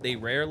these, they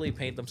rarely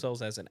paint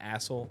themselves as an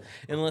asshole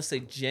unless they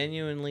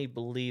genuinely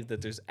believe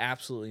that there's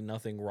absolutely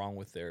nothing wrong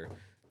with their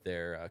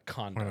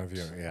conduct. Point of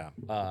view, yeah.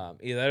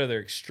 Either that or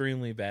they're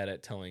extremely bad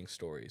at telling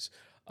stories.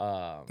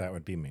 That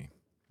would be me.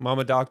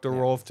 Mama Doctor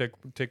Rolf,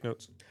 take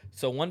notes.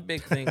 So one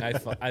big thing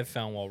I've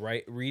found while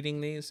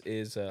reading these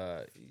is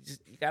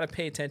you got to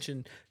pay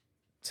attention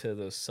to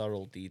those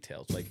subtle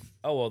details. Like,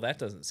 oh, well, that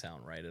doesn't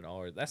sound right at all,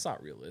 or that's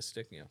not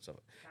realistic. So,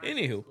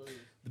 anywho,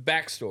 the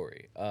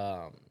backstory.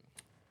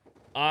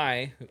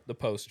 I, the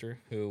poster,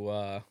 who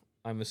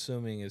I'm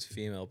assuming is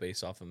female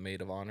based off of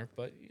Maid of Honor,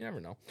 but you never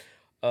know,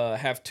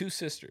 have two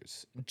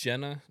sisters,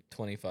 Jenna,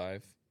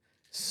 25,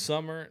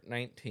 Summer,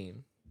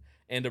 19,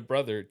 and a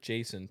brother,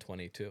 Jason,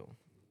 22.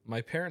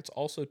 My parents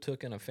also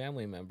took in a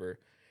family member,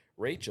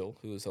 Rachel,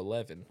 who was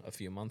 11, a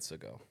few months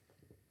ago.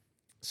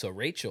 So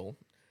Rachel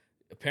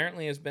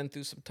apparently has been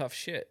through some tough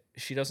shit.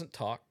 She doesn't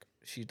talk.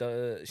 She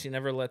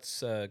never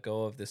lets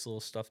go of this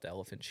little stuffed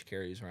elephant she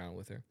carries around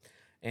with her,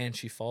 and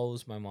she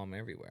follows my mom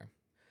everywhere.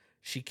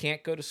 She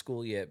can't go to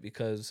school yet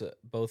because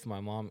both my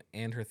mom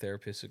and her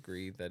therapist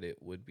agree that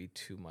it would be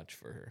too much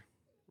for her.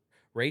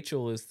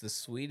 Rachel is the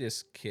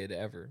sweetest kid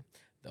ever,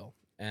 though.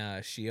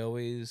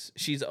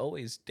 She's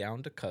always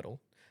down to cuddle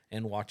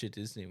and watch a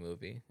Disney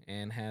movie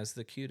and has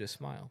the cutest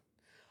smile.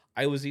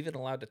 I was even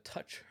allowed to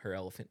touch her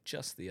elephant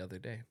just the other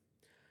day.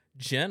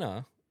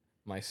 Jenna,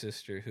 my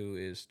sister who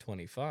is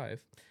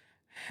 25,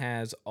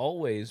 has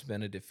always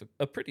been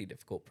a pretty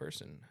difficult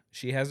person.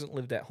 She hasn't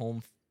lived at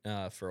home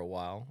for a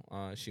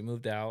while. She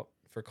moved out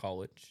for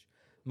college,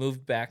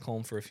 moved back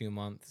home for a few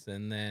months,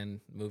 and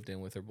then moved in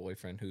with her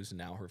boyfriend who's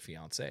now her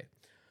fiance.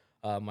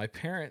 My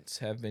parents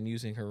have been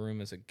using her room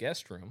as a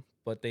guest room,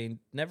 but they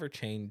never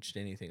changed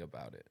anything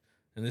about it.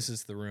 And this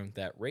is the room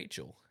that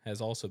Rachel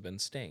has also been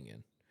staying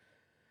in.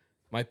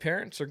 My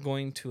parents are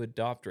going to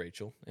adopt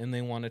Rachel, and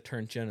they want to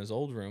turn Jenna's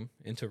old room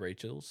into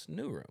Rachel's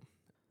new room.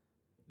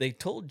 They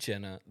told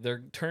Jenna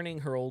they're turning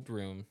her old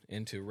room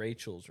into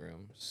Rachel's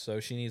room, so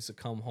she needs to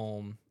come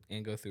home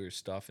and go through her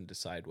stuff and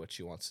decide what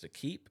she wants to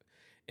keep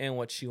and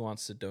what she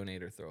wants to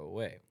donate or throw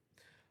away.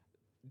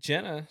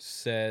 Jenna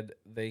said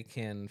they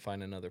can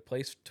find another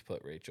place to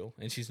put Rachel,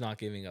 and she's not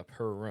giving up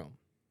her room,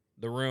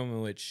 the room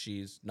in which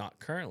she's not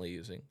currently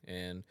using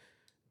and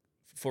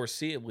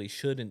foreseeably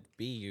shouldn't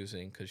be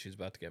using because she's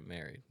about to get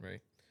married,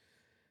 right?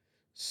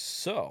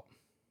 So,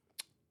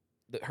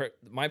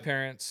 my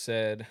parents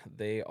said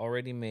they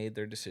already made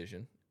their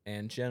decision,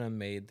 and Jenna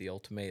made the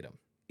ultimatum.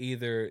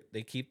 Either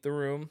they keep the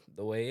room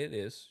the way it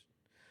is,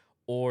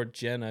 or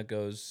Jenna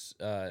goes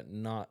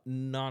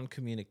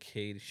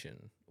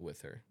non-communication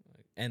with her,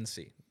 like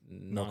NC,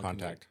 No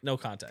contact. no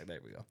contact. There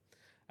we go.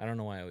 I don't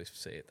know why I always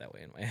say it that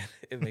way in my head.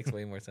 It makes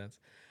way more sense.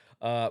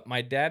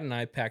 My dad and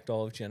I packed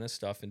all of Jenna's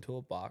stuff into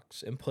a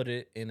box and put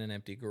it in an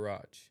empty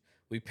garage.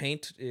 We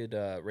painted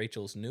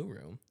Rachel's new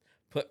room,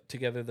 put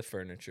together the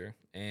furniture,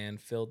 and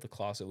filled the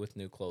closet with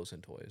new clothes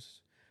and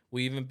toys.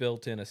 We even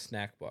built in a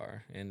snack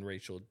bar, and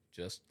Rachel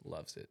just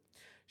loves it.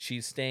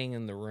 She's staying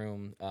in the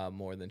room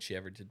more than she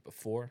ever did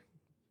before.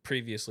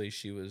 Previously,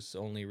 she was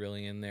only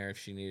really in there if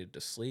she needed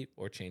to sleep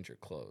or change her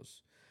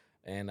clothes.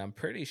 And I'm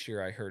pretty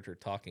sure I heard her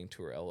talking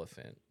to her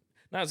elephant.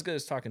 Not as good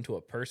as talking to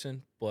a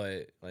person,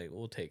 but like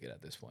we'll take it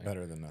at this point.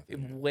 Better than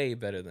nothing. Way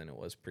better than it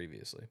was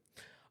previously.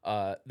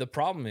 The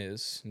problem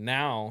is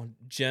now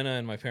Jenna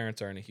and my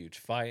parents are in a huge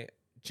fight.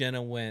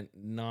 Jenna went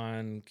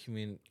No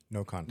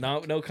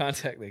contact. no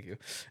contact. Thank you.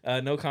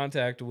 No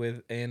contact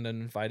with and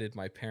invited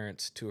my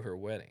parents to her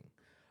wedding.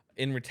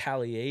 In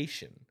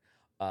retaliation,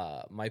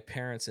 my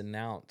parents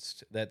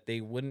announced that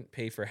they wouldn't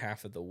pay for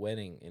half of the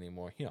wedding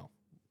anymore. You know,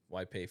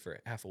 why pay for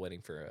half a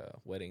wedding for a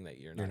wedding that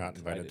you're not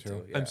invited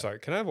to? Yeah. I'm sorry.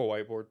 Can I have a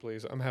whiteboard,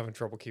 please? I'm having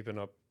trouble keeping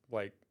up.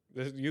 Like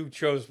you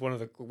chose one of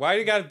the. Why do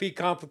you got to be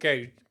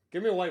complicated?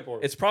 Give me a whiteboard.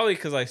 It's probably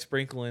because I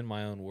sprinkle in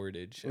my own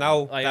wordage.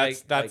 No, Like,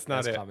 that's not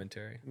as it.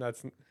 commentary.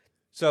 That's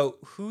so.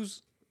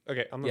 Who's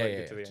okay? I'm gonna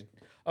get to the end.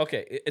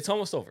 Okay, it's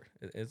almost over.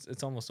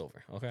 It's almost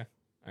over. Okay,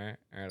 all right,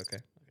 okay.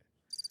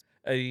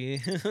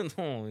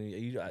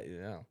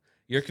 No,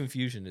 your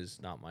confusion is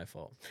not my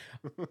fault.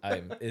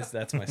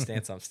 That's my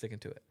stance. I'm sticking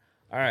to it.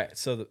 All right,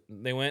 so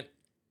they went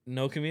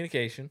no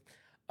communication.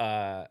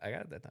 I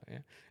got that down. Yeah.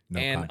 No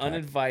and contact.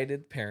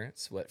 uninvited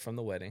parents from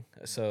the wedding.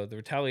 So the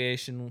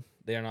retaliation,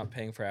 they are not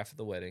paying for half of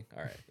the wedding.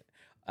 All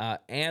right.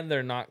 And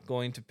they're not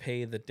going to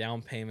pay the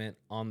down payment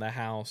on the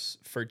house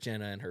for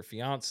Jenna and her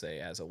fiance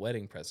as a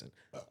wedding present.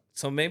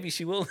 So maybe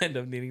she will end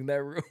up needing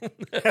that room.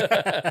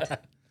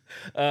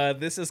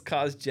 This has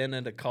caused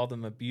Jenna to call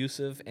them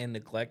abusive and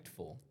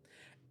neglectful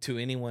to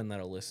anyone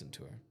that'll listen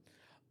to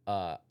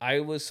her. I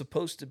was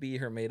supposed to be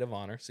her maid of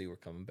honor. See, we're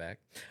coming back.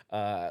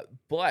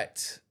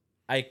 But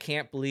I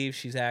can't believe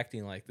she's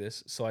acting like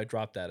this, so I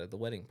dropped out of the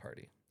wedding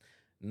party.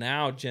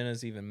 Now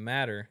Jenna's even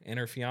madder, and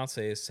her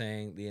fiance is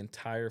saying the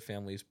entire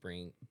family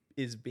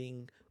is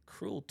being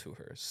cruel to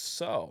her.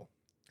 So,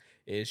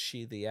 is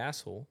she the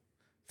asshole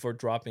for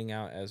dropping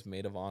out as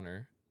maid of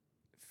honor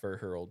for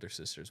her older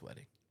sister's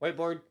wedding?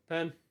 Whiteboard,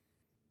 pen.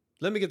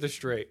 Let me get this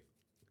straight.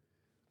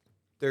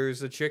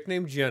 There's a chick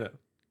named Jenna.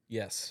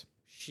 Yes.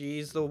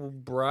 She's the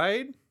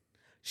bride?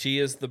 She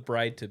is the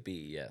bride to be,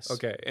 yes.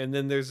 Okay. And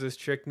then there's this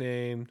chick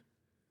named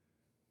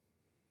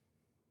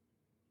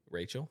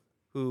Rachel?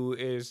 who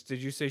is,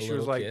 did you say The she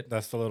was little like, kid?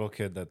 That's the little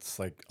kid that's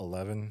like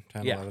 11,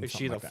 10, Yeah. 11, is she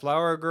something the like that.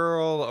 flower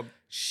girl?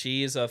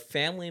 She's a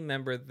family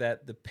member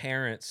that the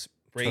parents,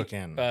 Took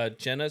in.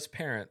 Jenna's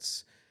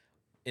parents,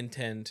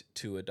 intend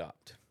to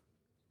adopt.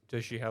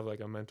 Does she have like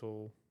a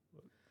mental?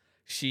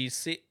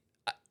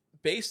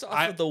 Based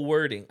off of the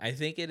wording, I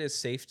think it is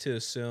safe to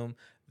assume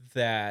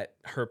that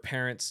her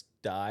parents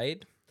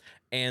died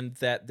and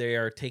that they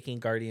are taking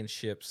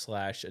guardianship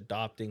 /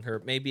 adopting her.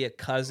 Maybe a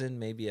cousin,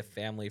 maybe a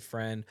family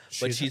friend,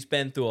 but she's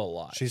been through a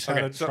lot. She's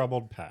Okay, had a so-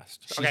 troubled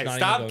past. She's Okay, not even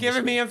stop going to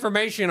giving me school.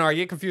 information or I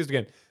get confused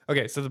again.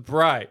 Okay, so the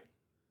bride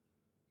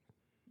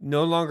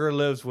no longer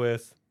lives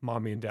with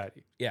mommy and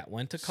daddy. Yeah,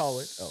 went to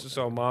college. Oh,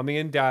 So mommy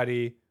and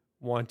daddy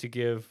want to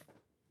give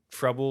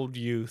troubled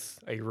youth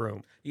a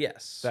room.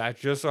 yes. That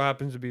just so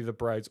happens to be the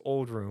bride's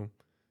old room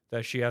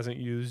that she hasn't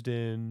used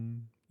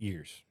in.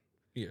 Years.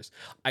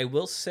 I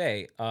will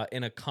say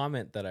in a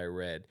comment that I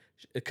read,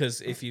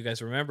 because if you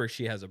guys remember,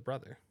 she has a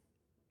brother.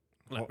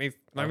 Let me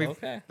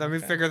Okay.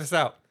 figure this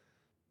out.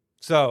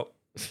 So,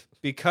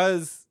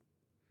 because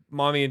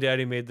mommy and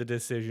daddy made the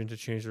decision to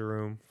change the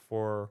room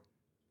for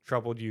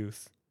troubled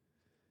youth,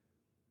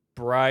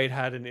 bride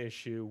had an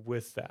issue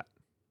with that.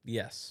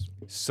 Yes.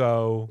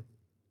 So,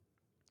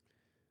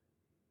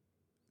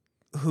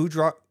 who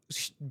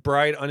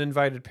bride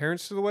uninvited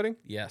parents to the wedding?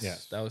 Yes.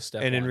 Yes. That was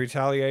step And in one.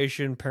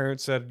 retaliation,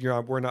 parents said,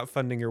 we're not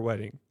funding your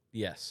wedding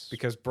Yes.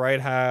 because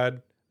bride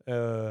had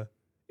a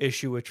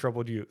issue with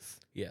troubled youth.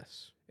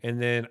 Yes.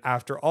 And then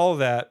after all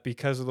that,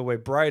 because of the way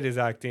bride is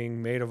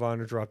acting, maid of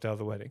honor dropped out of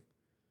the wedding.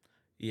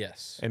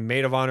 Yes. And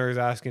maid of honor is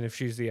asking if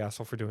she's the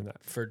asshole for doing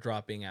that. For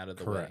dropping out of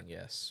the Correct. wedding.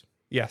 Yes.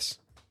 Yes.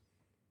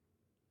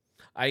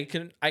 I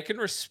can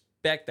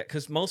respect that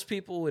because most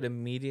people would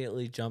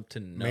immediately jump to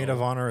no. Maid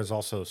of honor is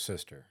also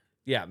sister.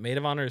 Yeah, maid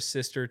of honor is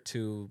sister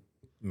to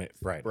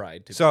Right.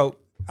 bride. To So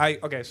I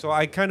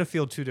kind of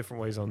feel two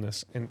different ways on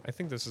this, and I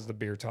think this is the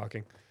beer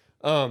talking.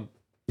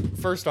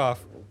 first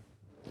off,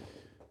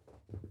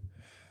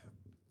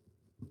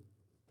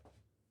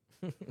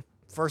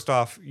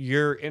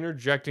 you're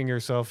interjecting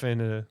yourself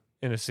in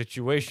a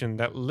situation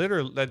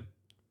that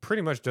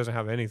pretty much doesn't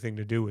have anything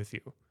to do with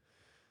you.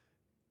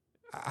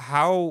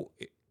 How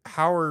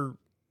are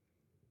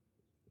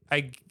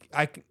I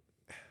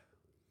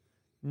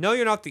no,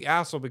 you're not the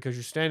asshole because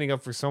you're standing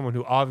up for someone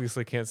who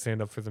obviously can't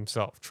stand up for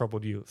themselves.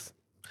 Troubled youth.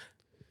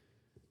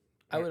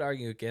 I would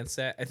argue against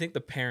that. I think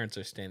the parents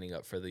are standing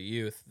up for the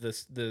youth. Think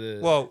Think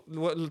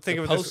the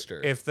of it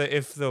poster. this: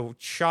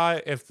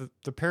 if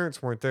the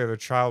parents weren't there, the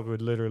child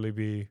would literally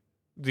be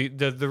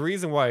the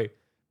reason why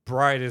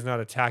Bride is not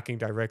attacking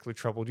directly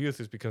troubled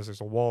youth is because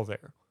there's a wall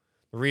there.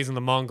 The reason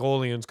the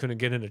Mongolians couldn't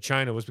get into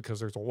China was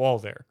because there's a wall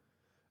there.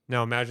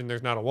 Now imagine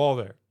there's not a wall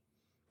there.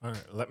 All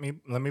right, let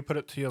me put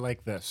it to you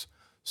like this.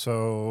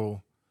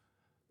 So,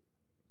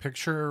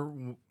 picture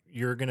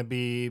you're gonna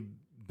be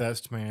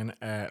best man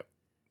at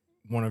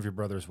one of your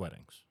brother's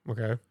weddings,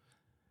 Okay.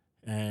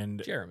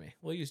 and Jeremy.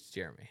 We'll use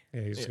Jeremy.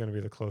 Yeah, he's Yeah. going to be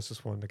the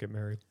closest one to get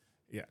married.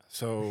 yeah.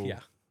 So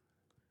Yeah.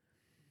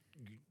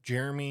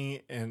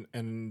 Jeremy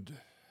and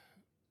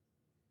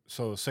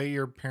so say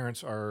your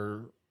parents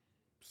are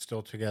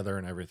still together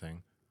and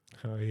everything.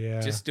 Oh yeah.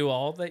 Just do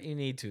all that you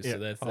need to. So Yeah.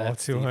 that's all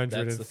that's the-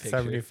 that's the picture.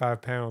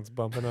 275 pounds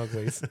bumping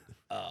uglies.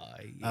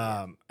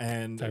 Yeah.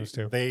 And Times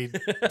two.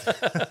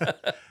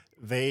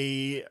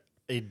 they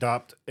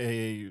adopt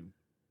a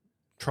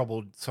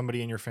troubled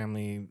somebody in your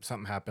family.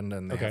 Something happened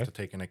and they Okay. have to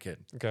take in a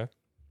kid. Okay.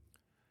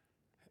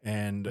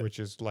 And Which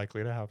is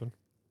likely to happen.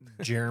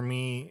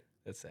 Jeremy,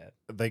 That's sad.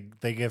 they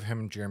give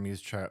him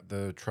Jeremy's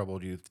the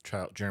troubled youth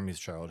Jeremy's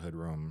childhood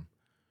room.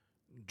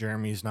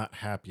 Jeremy's not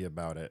happy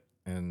about it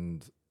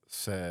and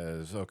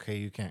says, "Okay,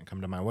 you can't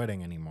come to my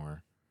wedding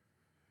anymore."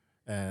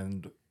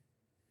 And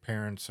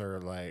parents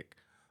are like,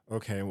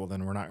 "Okay, well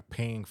then we're not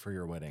paying for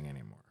your wedding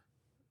anymore."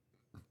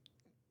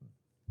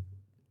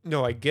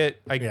 No, I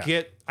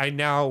Yeah. I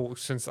now,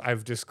 since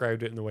I've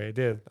described it in the way I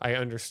did, I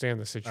understand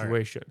the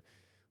situation.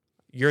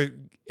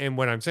 And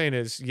what I'm saying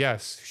is,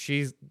 yes,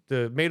 she's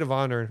the maid of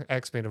honor,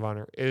 ex-maid of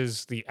honor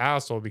is the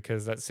asshole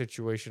because that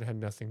situation had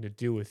nothing to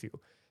do with you.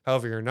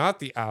 However, you're not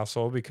the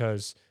asshole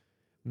because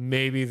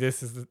maybe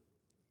this is the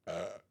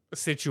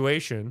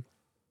situation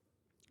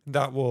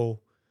that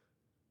will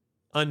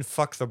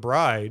unfuck the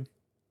bride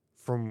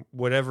from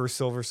whatever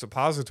silver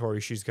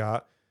suppository she's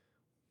got,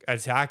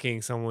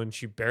 attacking someone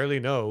she barely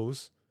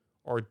knows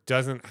or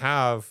doesn't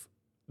have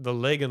the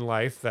leg in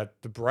life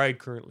that the bride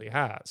currently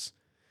has.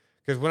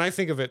 Because when I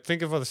think of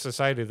the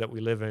society that we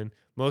live in,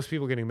 most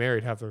people getting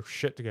married have their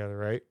shit together,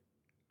 right?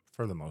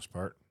 For the most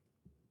part.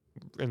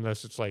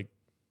 Unless it's like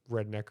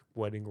redneck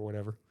wedding or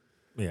whatever.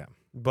 Yeah.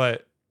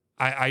 But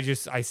I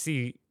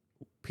see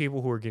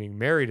people who are getting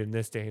married in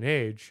this day and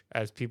age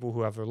as people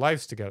who have their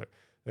lives together.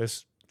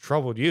 This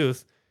troubled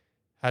youth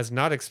has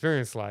not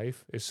experienced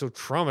life, is so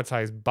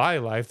traumatized by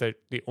life that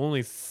the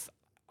only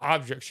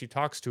object she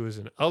talks to is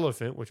an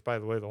elephant, which, by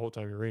the way, the whole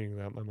time you're reading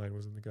that, my mind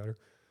was in the gutter.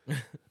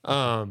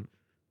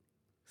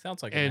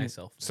 Sounds like a And nice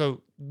elf.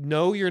 so,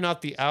 no, you're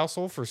not the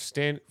asshole for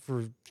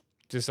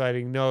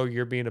deciding, no,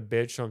 you're being a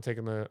bitch, so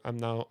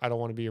I don't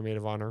want to be your maid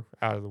of honor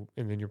and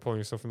then you're pulling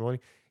yourself from the wedding.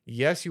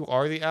 Yes, you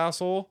are the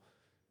asshole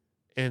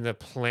in the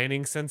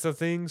planning sense of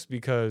things,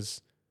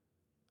 because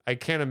I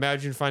can't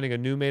imagine finding a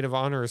new maid of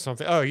honor or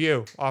something. Oh,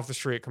 you off the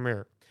street, come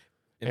here.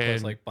 And plus,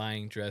 and- like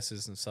buying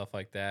dresses and stuff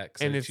like that.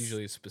 and Because it's it's-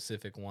 usually a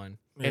specific one.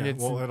 And Yeah,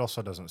 it's- well, it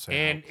also doesn't say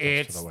and how close to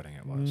it's the wedding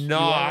it was.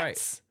 not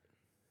right.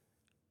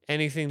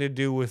 anything to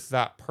do with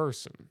that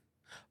person.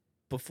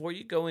 Before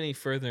you go any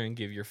further and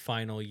give your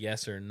final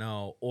yes or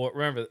no, or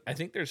remember, I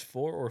think there's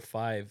 4 or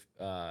 5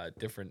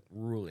 different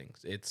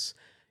rulings. It's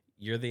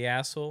you're the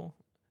asshole,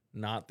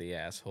 not the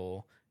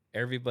asshole.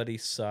 Everybody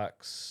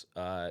sucks.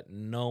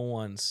 No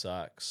one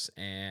sucks,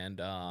 and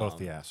Both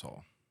the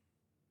asshole,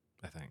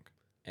 I think.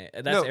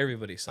 and that's No,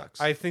 everybody sucks.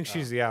 I think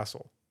she's the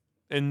asshole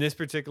in this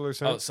particular oh,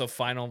 sense. so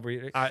final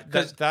reading.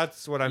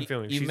 That's what I'm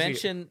feeling. You She's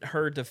mentioned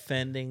her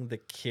defending the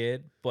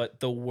kid, but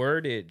the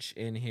wordage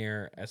in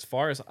here, as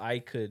far as I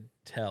could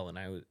tell, and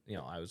I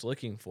was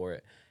looking for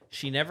it,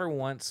 she never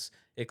once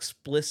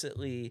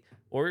explicitly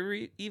or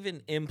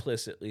even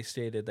implicitly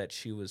stated that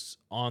she was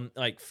on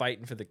like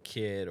fighting for the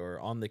kid or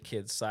on the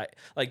kid's side,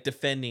 like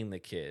defending the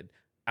kid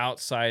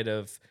outside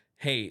of,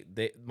 hey,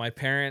 my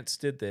parents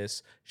did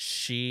this.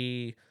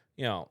 She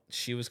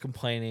was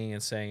complaining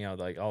and saying,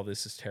 like, oh,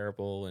 this is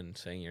terrible, and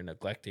saying you're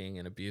neglecting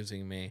and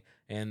abusing me.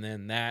 And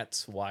then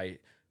that's why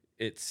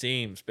it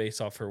seems,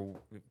 based off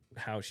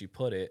how she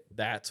put it,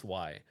 that's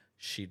why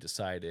she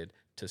decided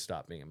to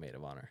stop being a maid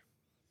of honor.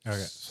 Okay,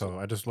 so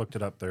I just looked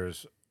it up.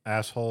 There's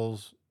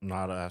assholes,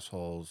 not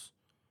assholes,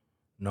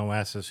 no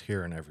asses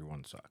here, and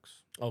everyone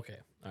sucks. Okay.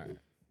 All right.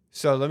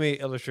 So let me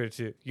illustrate it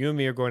to you. You and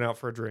me are going out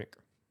for a drink.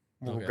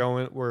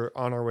 Okay. We're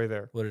on our way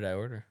there. What did I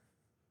order?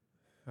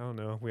 I don't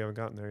know. We haven't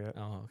gotten there yet.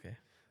 Oh, okay.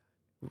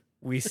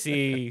 We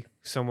see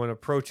someone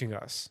approaching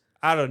us.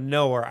 Out of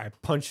nowhere, I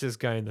punch this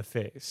guy in the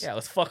face. Yeah,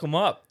 let's fuck him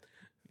up.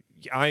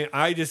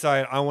 I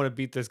decide I want to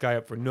beat this guy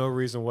up for no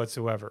reason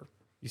whatsoever.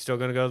 You still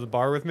gonna go to the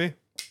bar with me?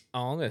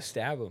 Oh, I'm gonna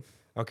stab him.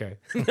 Okay.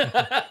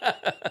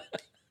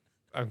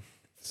 I'm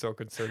so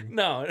concerned.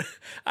 No,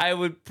 I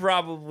would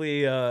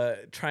probably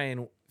try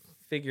and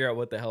figure out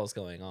what the hell is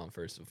going on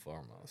first and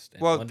foremost.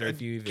 And Well, wonder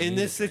if you even in need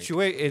this a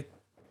drink. situation,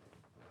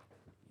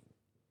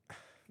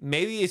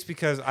 maybe it's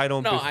because I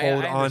don't No,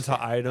 behold I onto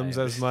understand. I items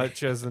as understand.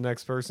 much as the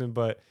next person,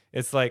 but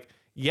it's like,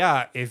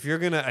 yeah, if you're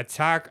gonna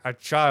attack a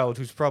child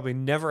who's probably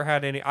never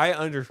had any,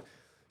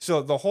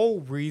 So the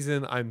whole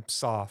reason I'm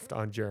soft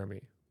on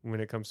Jeremy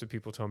when it comes to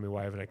people telling me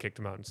why haven't I kicked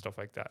him out and stuff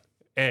like that.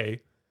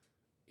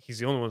 He's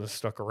the only one that's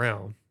stuck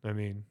around. I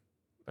mean,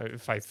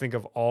 if I think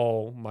of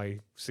all my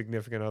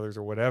significant others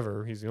or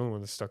whatever, he's the only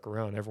one that's stuck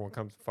around. Everyone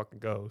comes and fucking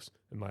goes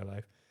in my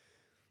life.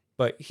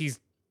 But he's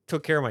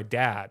took care of my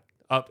dad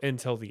up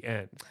until the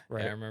end,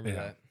 right? Yeah, I remember Yeah.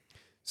 that.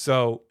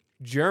 So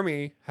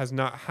Jeremy has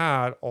not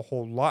had a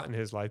whole lot in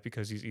his life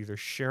because he's either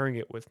sharing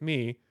it with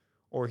me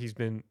or he's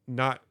been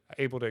not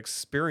able to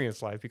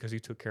experience life because he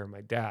took care of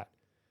my dad.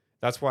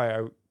 That's why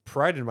I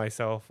prided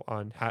myself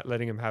on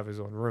letting him have his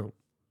own room.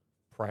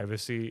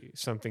 Privacy,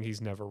 something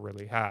he's never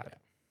really had.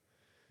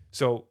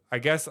 So I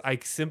guess I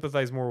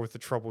sympathize more with the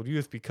troubled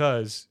youth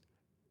because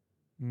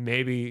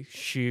maybe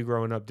she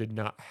growing up did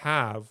not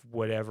have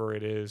whatever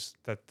it is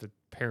that the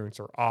parents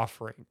are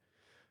offering.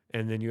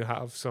 And then you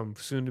have some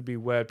soon to be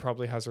wed,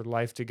 probably has her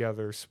life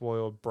together,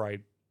 spoiled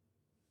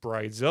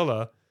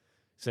bridezilla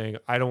saying,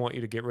 I don't want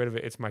you to get rid of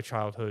it. It's my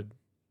childhood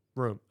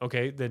room.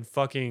 Okay, then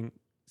fucking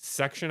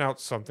section out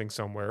something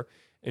somewhere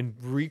and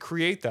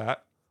recreate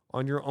that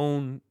on your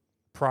own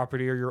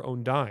property or your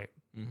own dime.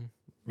 Mm-hmm.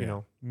 You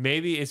know,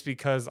 maybe it's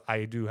because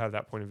I do have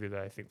that point of view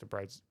that I think the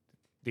bride's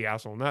the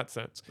asshole in that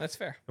sense That's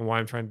fair. and why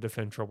I'm trying to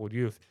defend troubled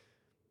youth.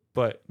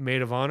 But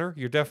maid of honor,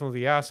 you're definitely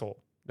the asshole.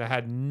 That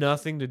had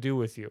nothing to do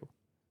with you.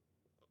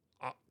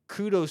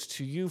 Kudos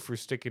to you for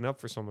sticking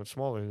up for someone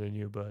smaller than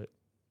you, but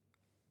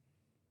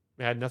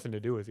it had nothing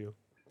to do with you.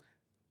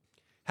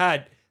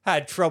 Had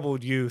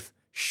troubled youth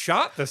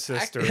shot the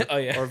sister Oh,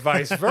 yeah. or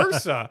vice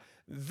versa,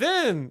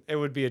 then it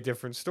would be a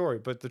different story.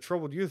 But the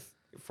troubled youth,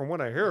 from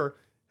what I hear,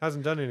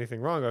 hasn't done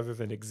anything wrong other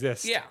than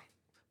exist. Yeah.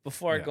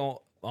 Before I Yeah.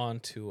 go on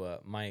to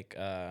Mike,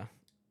 I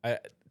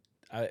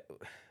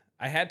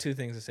had two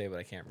things to say, but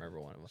I can't remember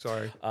one of them.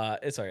 Sorry.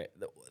 It's all right.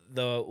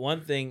 The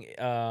one thing,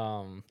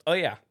 oh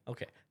yeah,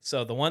 okay.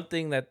 So the one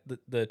thing that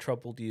the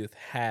troubled youth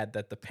had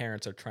that the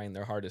parents are trying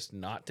their hardest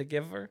not to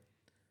give her,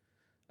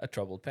 a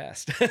troubled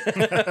past.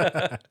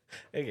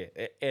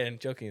 Okay, and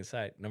joking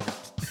aside,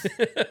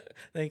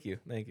 thank you.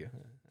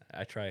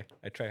 I try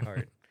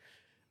hard.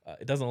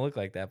 It doesn't look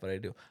like that, but I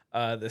do.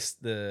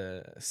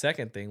 The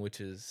second thing, which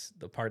is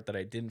the part that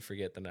I didn't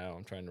forget that now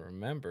I'm trying to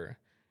remember,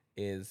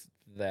 is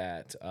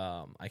that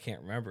I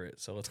can't remember it.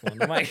 So let's go on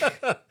to Mike.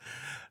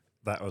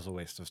 That was a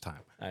waste of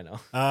time. I know.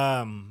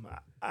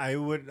 I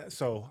would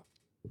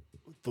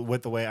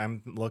with the way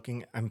I'm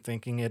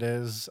thinking it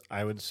is,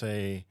 I would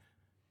say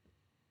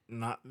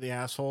not the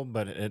asshole,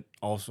 but it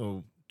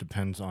also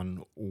depends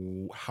on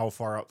how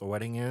far out the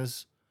wedding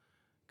is,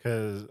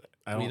 because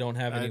We don't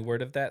have any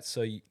word of that,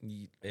 so it's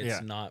Yeah,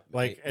 not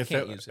like you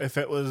can't use it. if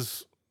it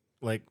was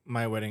like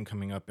my wedding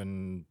coming up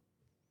in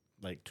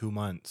like 2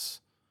 months,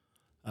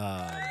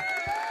 there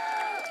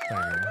you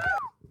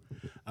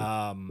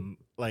go.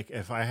 Like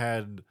if I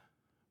had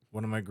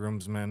one of my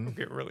groomsmen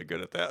Getting really good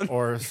at that.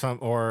 or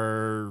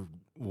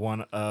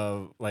one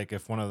of like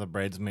if one of the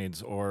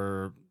bridesmaids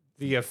or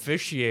The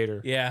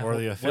officiator. Yeah. or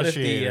the What if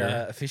the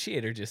officiator.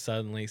 officiator just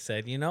suddenly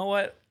said, "You know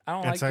what? I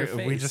don't like it's your like,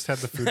 face." we just had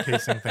the food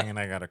tasting thing and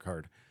I got a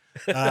card.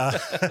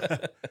 But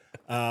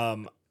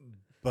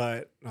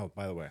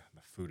by the way,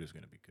 the food is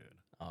gonna be good.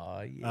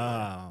 Oh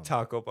yeah.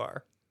 Taco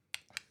bar.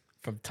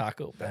 From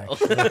Taco Bell.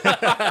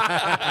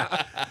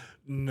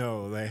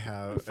 No, they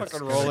have it's Fucking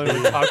gonna rolling be-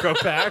 with taco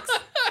packs.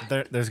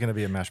 there's gonna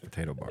be a mashed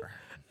potato bar.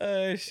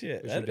 Oh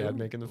shit. Is your dad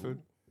making the food?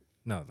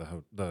 No,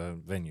 the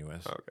venue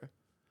is. Oh, okay.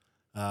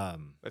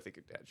 Um, I think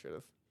your dad should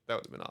have. That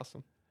would have been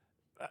awesome.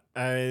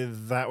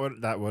 that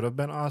would have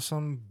been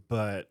awesome,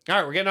 but All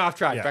right, we're getting off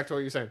track. Yeah. Back to what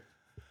you're saying.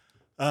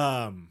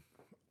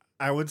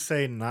 I would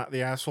say not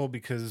the asshole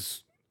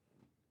because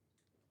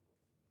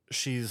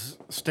she's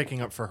sticking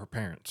up for her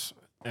parents,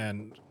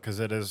 and because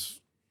it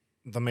is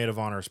the maid of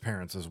honor's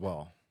parents as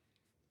well,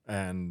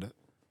 and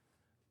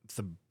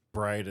the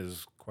bride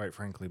is quite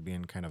frankly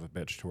being kind of a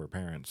bitch to her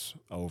parents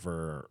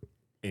over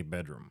a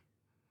bedroom,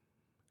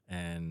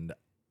 and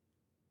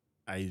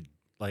they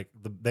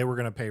were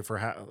gonna pay for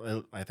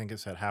I think it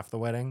said half the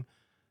wedding,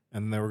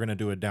 and they were gonna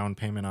do a down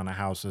payment on a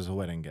house as a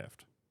wedding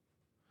gift.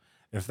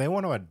 If they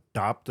want to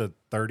adopt a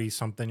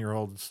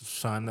 30-something-year-old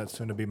son that's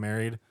soon to be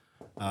married,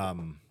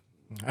 I'm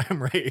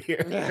right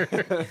here.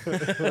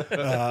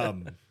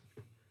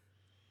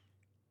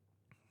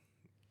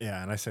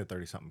 Yeah, and I said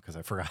 30-something because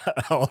I forgot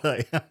how old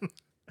I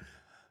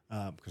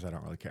am. Because I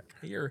don't really care.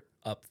 You're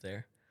up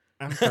there.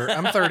 I'm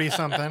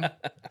 30-something.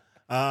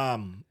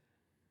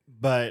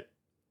 But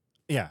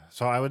yeah,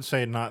 so I would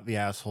say not the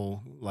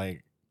asshole.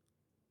 Like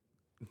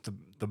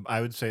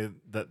I would say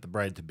that the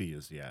bride to be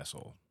is the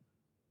asshole.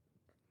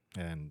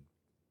 And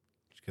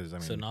because I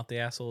mean, So not the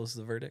asshole is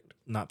the verdict.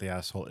 not the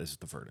asshole is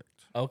the verdict.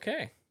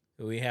 Okay,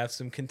 we have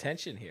some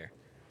contention here.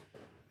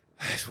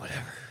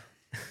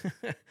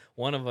 Whatever.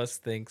 One of us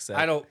thinks that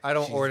I don't she's-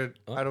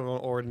 I don't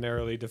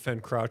ordinarily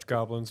defend crouch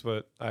goblins,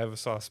 but I have a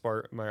soft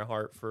spot in my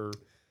heart for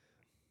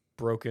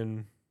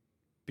broken,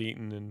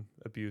 beaten, and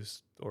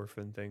abused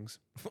orphan things.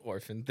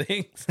 orphan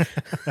things.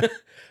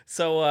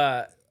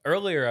 So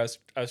earlier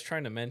I was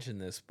trying to mention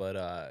this,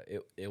 but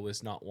it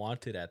was not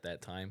wanted at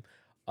that time.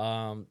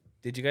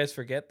 Did you guys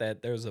forget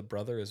that there's a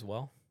brother as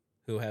well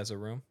who has a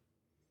room?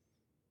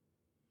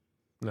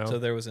 No. So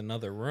there was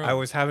another room. I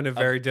was having a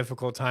very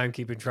difficult time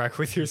keeping track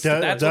with your Does,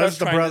 That's what I was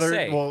the trying to brother?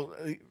 say. Well,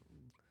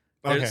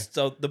 okay.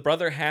 So the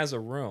brother has a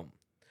room,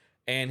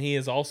 and he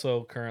is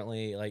also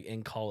currently like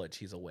in college.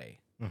 He's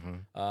away. Mm-hmm.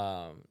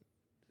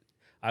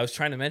 I was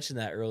trying to mention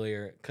that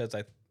earlier because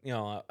I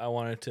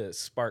wanted to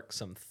spark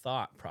some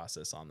thought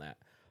process on that,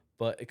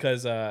 but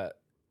because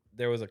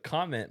there was a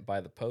comment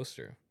by the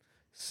poster,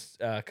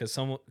 because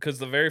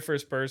the very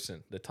first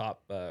person, the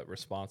top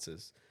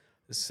responses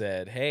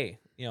said, "Hey,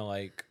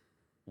 like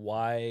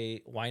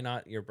why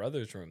not your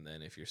brother's room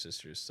then if your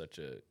sister's such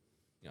a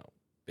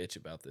bitch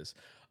about this?"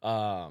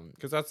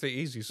 Because that's the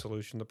easy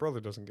solution. The brother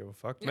doesn't give a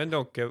fuck.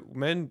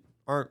 Men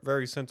aren't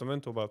very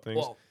sentimental about things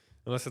Well,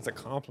 unless it's a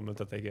compliment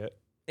that they get.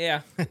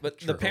 yeah, but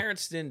the True.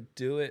 parents didn't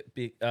do it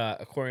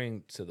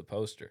according to the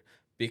poster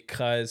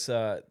because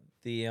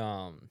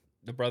the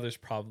brother's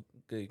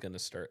probably gonna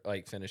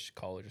finish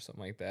college or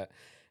something like that,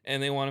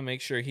 and they want to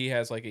make sure he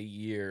has like a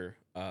year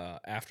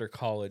after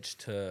college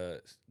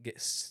to get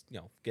his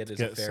Get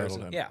affairs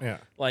settled in. Yeah.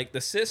 like the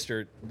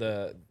sister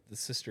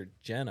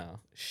Jenna,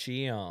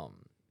 she's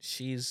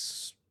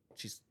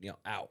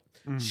out.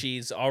 Mhm.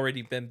 She's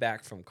already been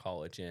back from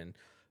college, and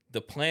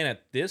the plan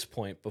at this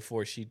point,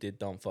 before she did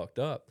dumb fucked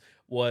up,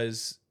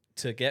 was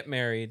to get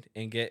married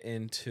and get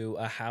into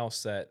a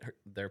house that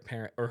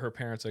her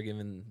parents are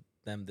giving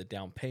them the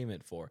down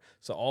payment for.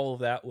 So all of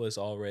that was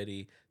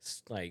already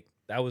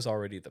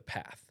the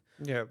path.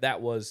 Yeah.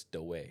 That was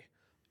the way.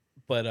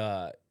 But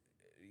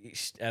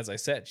as I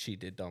said, she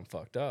did dumb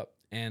fucked up,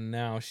 and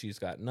now she's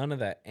got none of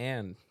that,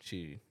 and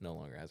she no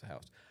longer has a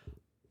house.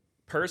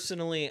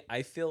 Personally,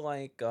 I feel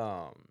like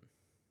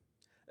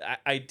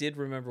I did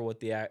remember what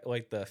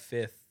the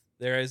fifth.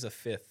 There is a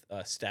fifth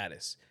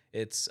status.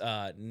 It's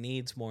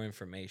needs more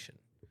information.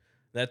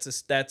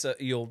 That's a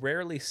you'll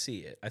rarely see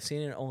it. I've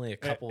seen it only a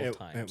couple of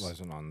times. It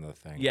wasn't on the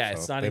thing. Yeah,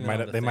 it's not they even might on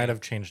have, the They might thing.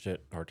 have changed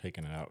it or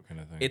taken it out,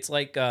 kind of thing. It's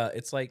like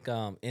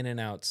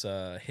In-N-Out's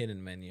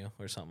hidden menu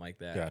or something like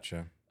that.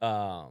 Gotcha.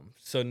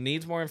 So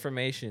needs more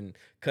information.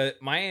 Cause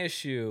my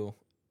issue,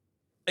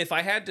 if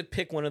I had to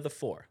pick one of the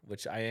four,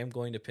 which I am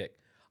going to pick,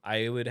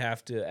 I would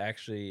have to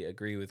actually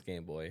agree with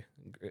Game Boy,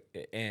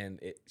 and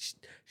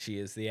she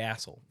is the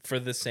asshole for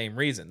the same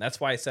reason.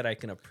 That's why I said I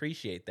can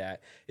appreciate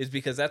that, is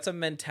because that's a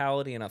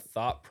mentality and a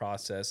thought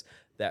process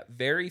that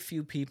very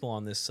few people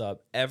on this sub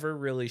ever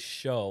really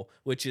show,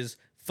 which is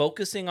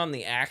focusing on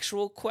the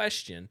actual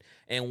question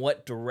and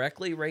what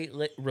directly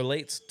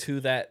relates to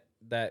that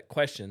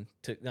question.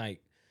 To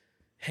like,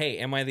 hey,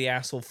 am I the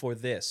asshole for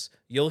this?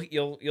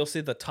 You'll see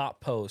the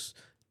top post.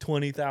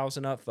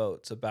 20,000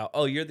 upvotes about,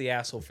 oh, you're the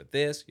asshole for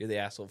this, you're the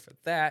asshole for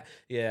that,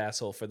 you're the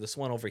asshole for this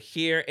one over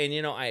here, and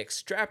I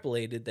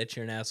extrapolated that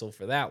you're an asshole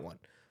for that one.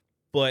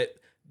 But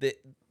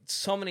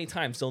so many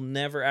times they'll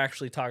never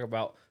actually talk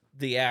about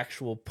the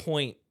actual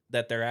point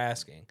that they're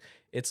asking.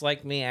 It's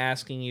like me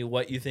asking you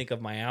what you think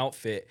of my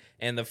outfit,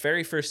 and the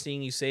very first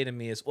thing you say to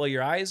me is, well,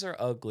 your eyes are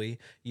ugly,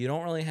 you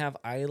don't really have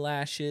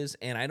eyelashes,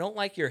 and I don't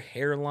like your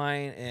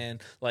hairline,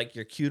 and like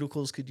your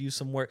cuticles could use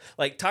some work.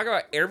 Like, talk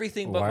about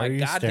everything but Why my are you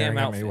goddamn staring at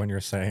me outfit. when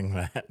you're saying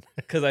that?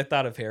 Because I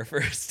thought of hair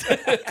first.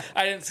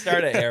 I didn't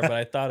start at hair, but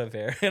I thought of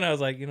hair, and I was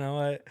like, you know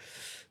what?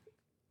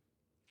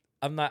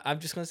 I'm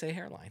just gonna say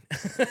hairline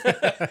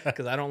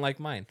because I don't like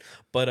mine.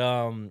 But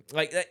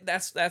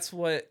that's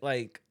what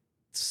like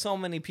so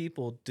many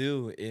people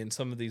do in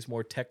some of these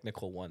more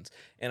technical ones,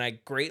 and I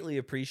greatly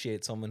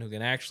appreciate someone who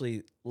can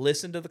actually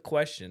listen to the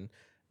question,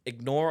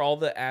 ignore all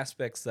the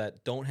aspects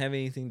that don't have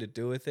anything to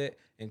do with it,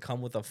 and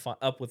come with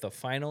up with a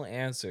final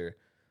answer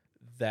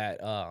that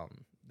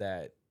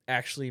that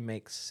actually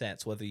makes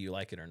sense, whether you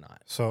like it or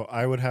not. So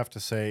I would have to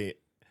say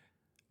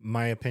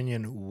my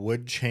opinion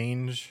would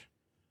change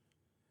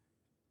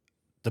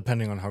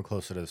depending on how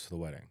close it is to the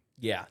wedding.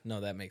 Yeah,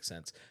 no, that makes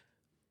sense.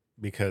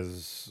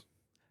 Because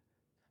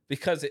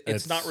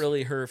It's not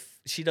really her.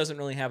 She doesn't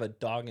really have a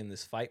dog in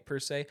this fight per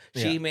se.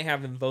 She Yeah. may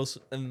have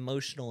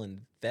emotional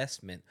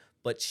investment,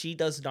 but she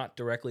does not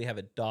directly have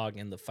a dog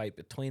in the fight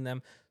between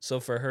them.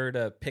 So for her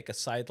to pick a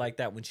side like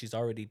that when she's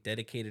already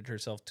dedicated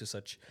herself to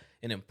such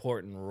an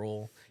important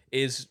role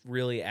is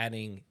really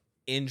adding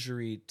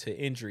injury to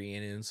injury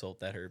and insult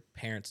that her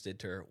parents did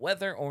to her,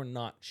 whether or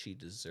not she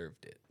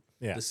deserved it.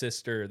 Yeah. The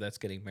sister that's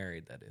getting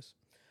married, that is.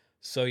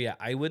 So yeah,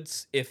 I would,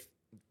 if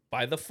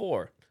by the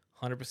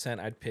 100%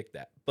 I'd pick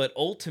that. But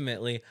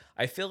ultimately,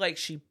 I feel like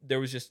there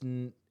was just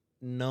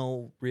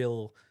no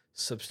real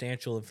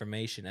substantial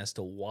information as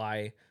to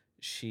why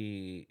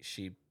she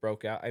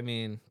broke out. I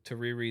mean, to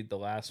reread the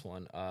last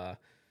one,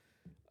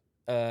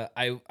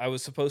 I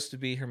was supposed to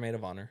be her maid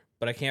of honor,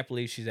 but I can't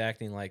believe she's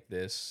acting like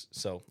this.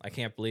 So I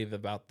can't believe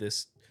about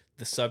this,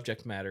 the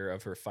subject matter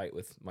of her fight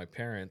with my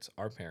parents,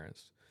 our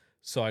parents.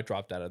 So I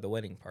dropped out of the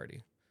wedding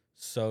party.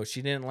 So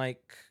she didn't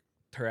like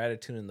her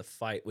attitude in the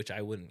fight, which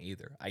I wouldn't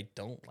either. I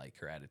don't like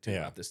her attitude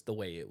Yeah. about this, the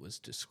way it was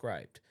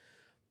described.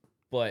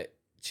 But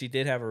she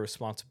did have a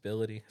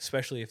responsibility,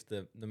 especially if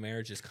the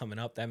marriage is coming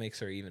up. That makes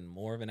her even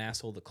more of an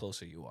asshole the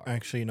closer you are.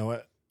 Actually, you know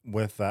what?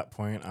 With that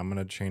point, I'm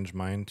gonna change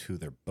mine to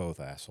they're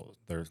both assholes.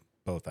 They're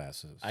both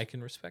asses. I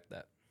can respect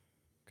that.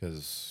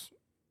 Because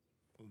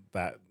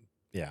that,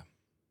 yeah.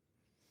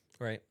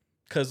 Right.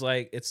 Because,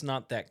 like, it's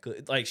not that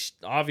good. Like,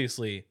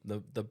 obviously,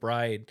 the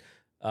bride,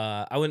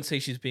 I wouldn't say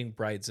she's being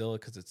bridezilla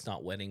because it's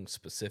not wedding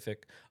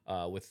specific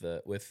with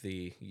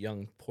the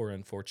young, poor,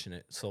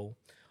 unfortunate soul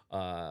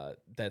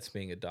that's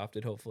being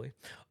adopted, hopefully.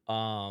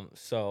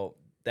 So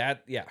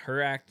that, yeah,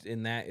 her act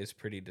in that is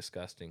pretty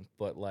disgusting.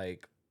 But,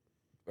 like,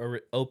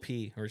 OP,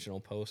 original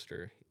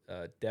poster,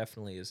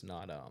 definitely is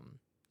not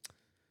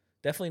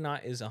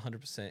is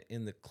 100%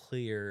 in the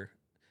clear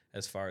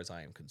as far as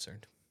I am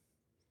concerned.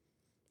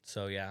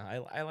 So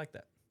yeah, I like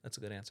that. That's a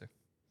good answer.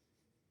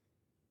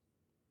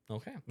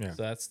 Okay. Yeah.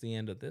 So that's the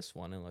end of this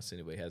one, unless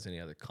anybody has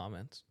any other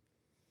comments.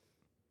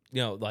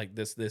 You know, like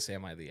this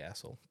am I the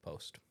asshole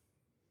post.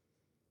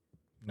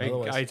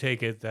 Otherwise- I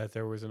take it that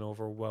there was an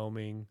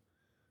overwhelming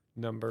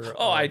number.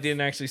 Oh, I of-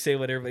 didn't actually say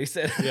what everybody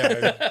said.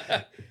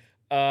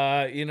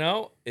 Yeah. You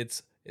know,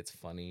 it's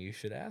funny you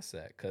should ask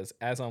that, because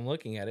as I'm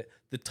looking at it,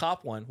 the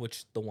top one,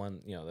 which the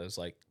one, you know, that was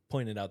like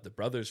pointed out the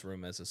brothers'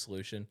 room as a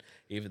solution,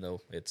 even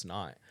though it's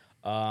not,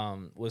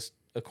 was,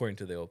 according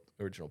to the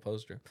original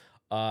poster,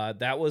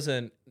 that was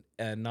an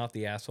not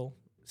the asshole,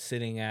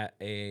 sitting at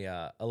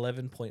a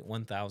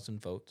 11.1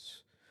 thousand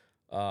votes,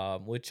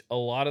 which a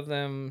lot of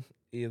them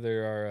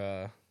either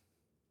are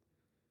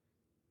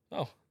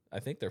I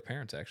think their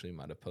parents actually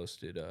might have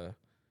posted a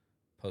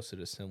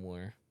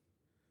similar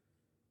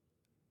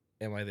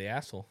am I the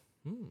asshole.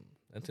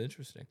 That's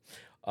interesting.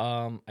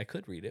 I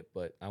could read it,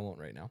 but I won't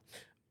right now.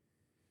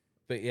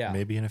 But yeah,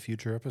 Maybe in a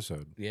future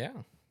episode. yeah.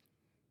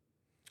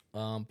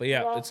 But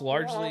yeah, it's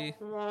largely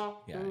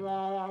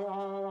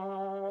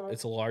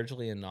it's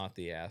largely a not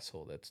the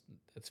asshole that's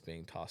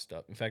being tossed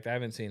up. In fact, I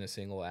haven't seen a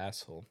single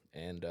asshole,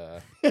 and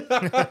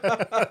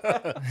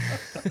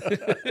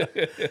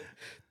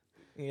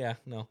yeah,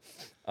 no,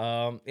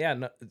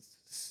 no,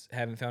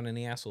 haven't found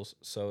any assholes.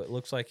 So it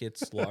looks like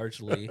it's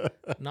largely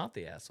not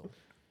the asshole.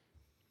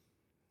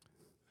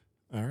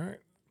 All right.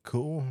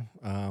 Cool.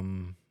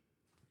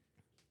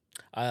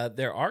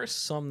 There are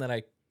some that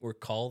I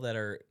recall that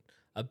are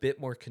a bit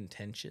more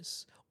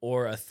contentious,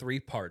 or a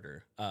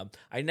 3-parter.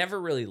 I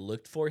never really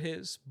looked for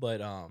his,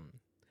 but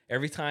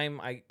every time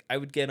I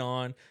would get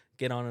on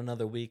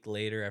another week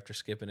later after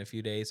skipping a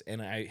few days,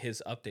 and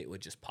his update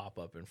would just pop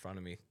up in front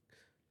of me.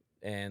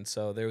 And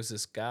so there was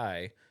this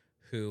guy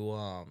who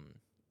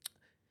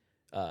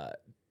I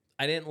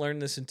didn't learn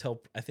this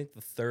until I think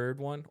the 3rd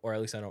one, or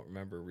at least I don't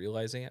remember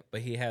realizing it, but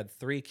he had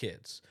 3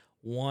 kids.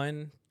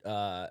 One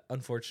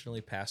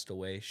unfortunately passed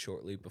away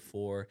shortly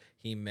before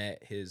he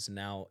met his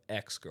now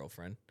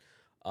ex-girlfriend.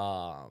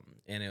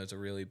 And it was a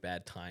really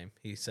bad time.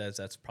 He says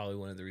that's probably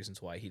one of the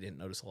reasons why he didn't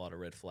notice a lot of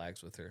red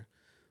flags with her.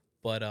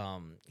 But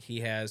he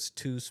has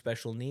 2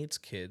 special needs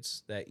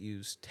kids that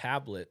use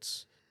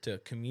tablets to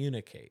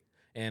communicate,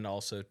 and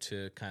also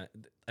to kind of,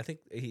 I think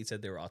he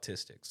said they were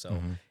autistic.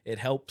 So it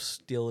helps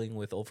dealing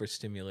with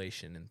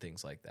overstimulation and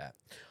things like that.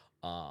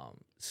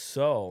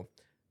 So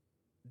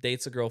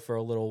dates a girl for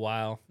a little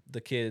while. The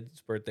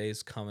kid's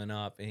birthday's coming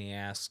up, and he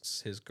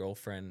asks his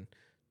girlfriend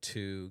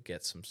to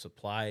get some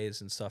supplies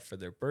and stuff for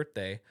their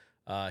birthday.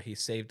 He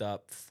saved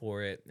up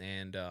for it,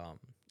 and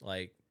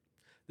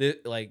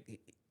it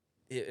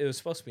was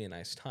supposed to be a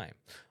nice time.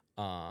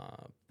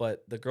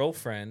 But the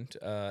girlfriend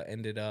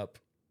ended up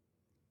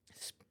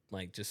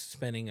just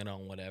spending it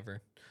on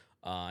whatever.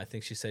 I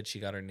think she said she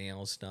got her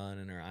nails done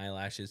and her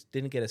eyelashes.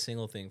 Didn't get a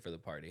single thing for the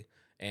party,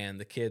 and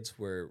the kids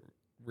were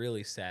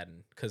really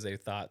saddened because they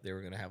thought they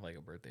were gonna have like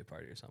a birthday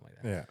party or something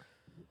like that.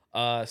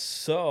 Yeah.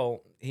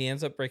 So he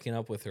ends up breaking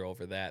up with her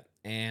over that.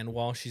 And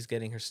while she's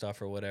getting her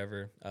stuff or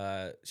whatever,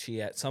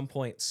 she at some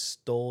point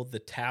stole the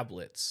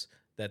tablets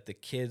that the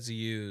kids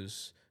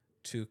use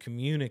to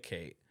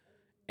communicate.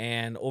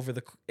 And over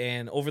the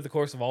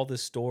course of all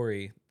this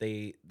story,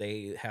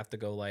 they have to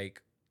go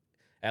like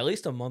at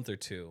least a month or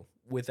 2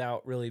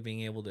 without really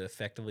being able to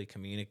effectively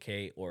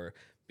communicate or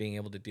being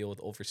able to deal with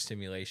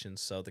overstimulation.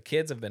 So the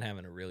kids have been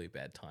having a really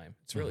bad time.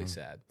 It's really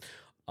sad.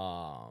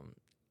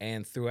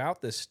 And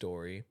throughout this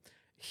story,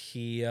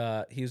 he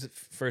was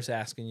first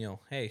asking,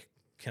 hey,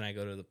 can I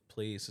go to the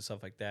police and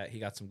stuff like that. He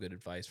got some good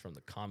advice from the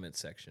comment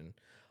section,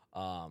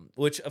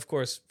 which, of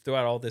course,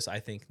 throughout all this, I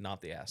think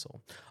not the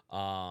asshole.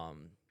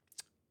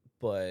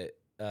 But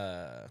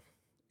either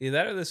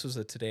that or this was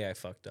a today I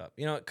fucked up.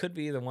 It could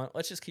be either one.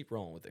 Let's just keep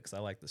rolling with it because I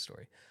like the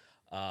story.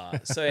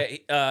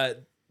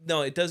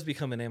 No, it does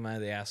become an Am I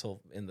the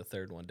Asshole in the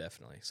third one,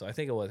 definitely. So I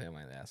think it was Am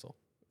I the Asshole.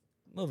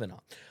 Moving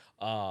on.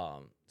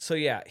 So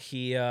yeah,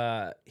 he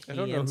I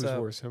don't know ends who's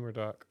up, worse, him or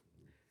Doc.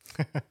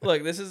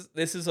 Look, this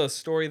is a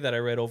story that I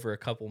read over a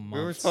couple months.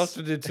 We were supposed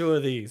to do 2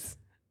 of these.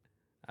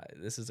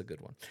 This is a good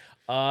one.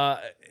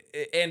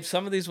 And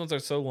some of these ones are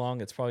so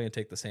long, it's probably gonna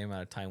take the same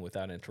amount of time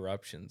without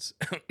interruptions.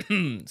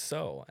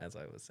 So, as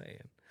I was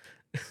saying,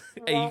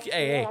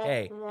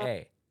 hey.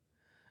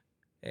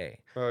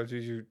 Oh,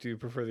 do you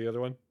prefer the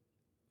other one?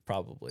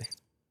 Probably.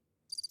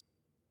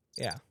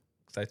 Yeah,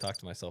 because I talk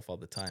to myself all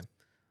the time.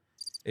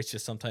 It's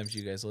just sometimes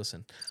you guys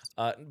listen.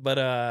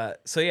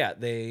 So yeah,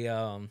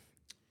 they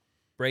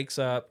breaks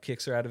up,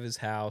 kicks her out of his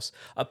house.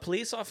 A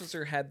police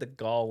officer had the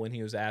gall when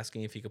he was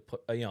asking if he could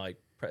put, like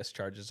press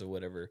charges or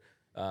whatever,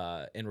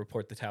 and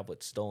report the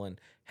tablet stolen.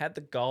 Had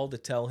the gall to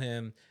tell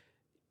him,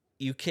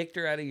 "You kicked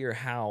her out of your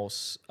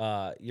house.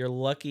 You're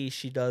lucky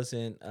she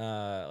doesn't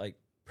like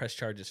press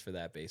charges for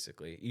that.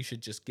 Basically, you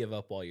should just give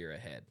up while you're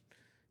ahead."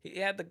 He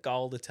had the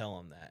gall to tell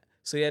him that.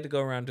 So he had to go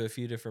around to a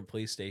few different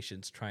police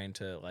stations trying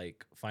to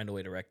like find a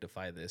way to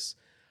rectify this,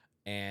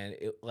 and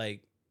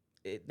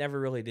it never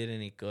really did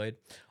any good.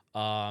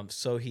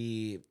 So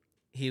he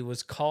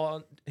was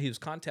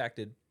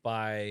contacted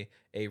by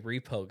a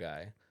repo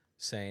guy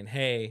saying,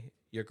 "Hey,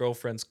 your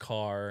girlfriend's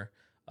car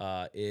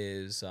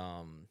is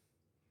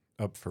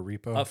Up for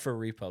repo. up for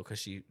repo because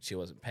she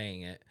wasn't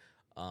paying it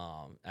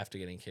after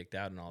getting kicked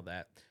out and all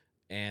that."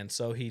 And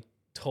so he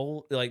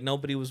told, like,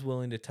 nobody was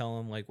willing to tell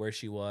him like where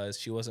she was.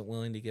 She wasn't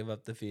willing to give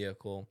up the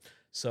vehicle.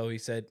 So he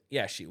said,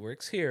 "Yeah, she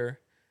works here,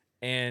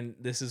 and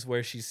this is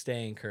where she's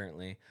staying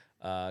currently."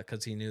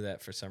 Because he knew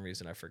that for some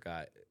reason. I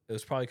forgot. It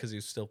was probably because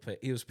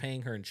he was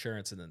paying her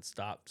insurance and then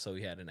stopped, so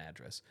he had an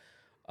address.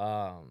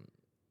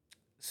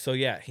 So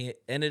yeah, he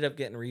ended up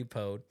getting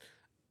repoed,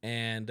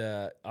 and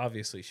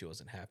obviously she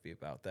wasn't happy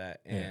about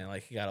that, and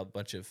like he got a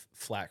bunch of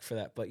flack for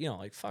that. But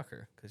like fuck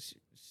her, because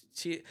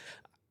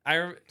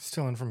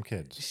Stealing from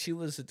kids. she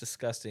was a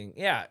disgusting,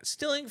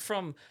 stealing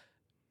from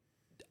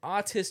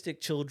autistic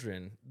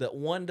children. That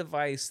one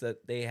device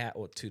that they had,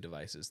 well, 2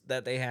 devices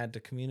that they had to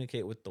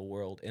communicate with the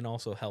world and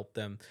also help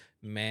them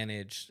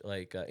manage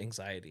like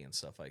anxiety and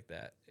stuff like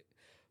that.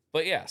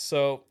 But yeah,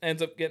 so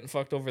ends up getting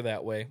fucked over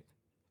that way,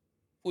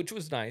 which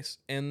was nice.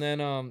 And then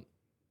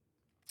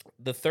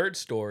the third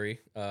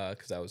story,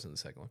 because I was in the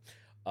second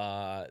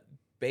one,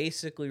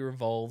 basically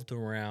revolved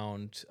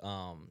around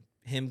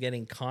him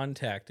getting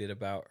contacted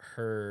about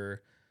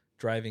her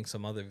driving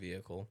some other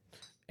vehicle,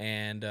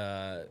 and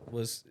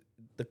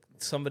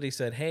somebody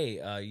said,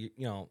 "Hey,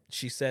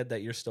 she said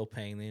that you're still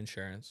paying the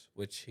insurance,"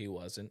 which he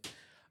wasn't,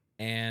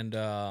 and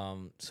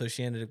so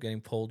she ended up getting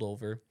pulled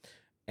over,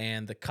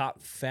 and the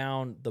cop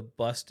found the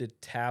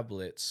busted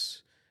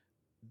tablets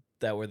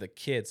that were the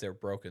kids. They were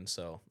broken,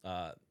 so.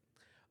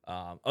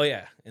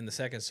 In the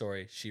second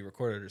story, she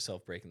recorded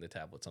herself breaking the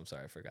tablets. I'm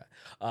sorry, I forgot.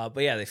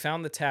 But yeah, they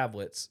found the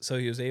tablets, so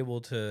he was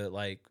able to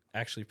like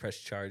actually press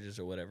charges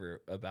or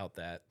whatever about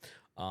that.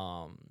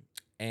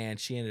 And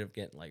she ended up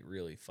getting like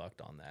really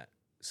fucked on that.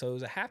 So it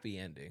was a happy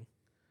ending.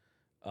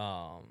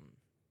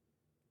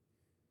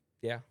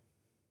 Yeah.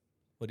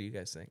 What do you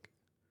guys think?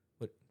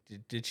 What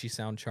did she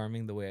sound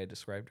charming the way I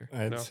described her?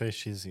 I'd No. say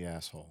she's the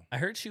asshole. I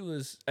heard she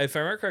was, if I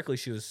remember correctly,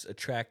 she was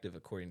attractive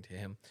according to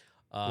him.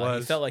 He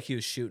Was. felt like he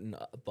was shooting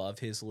above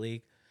his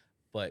league,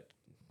 but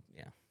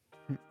yeah,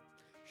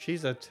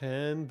 She's a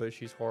 10, but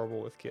she's horrible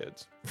with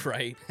kids.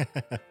 right.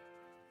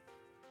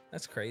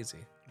 That's crazy.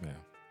 Yeah.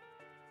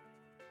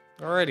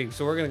 Alrighty,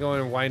 so we're gonna go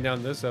in and wind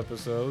down this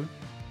episode.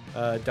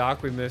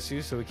 Doc, we miss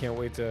you, so we can't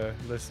wait to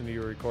listen to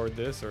you record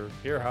this or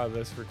hear how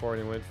this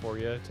recording went for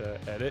you to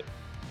edit.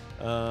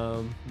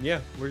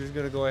 We're just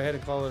gonna go ahead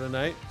and call it a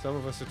night. Some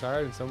of us are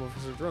tired and some of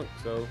us are drunk,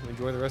 so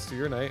enjoy the rest of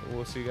your night, and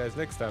we'll see you guys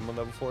next time on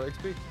Level 4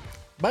 XP.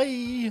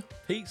 Bye.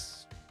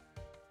 Peace.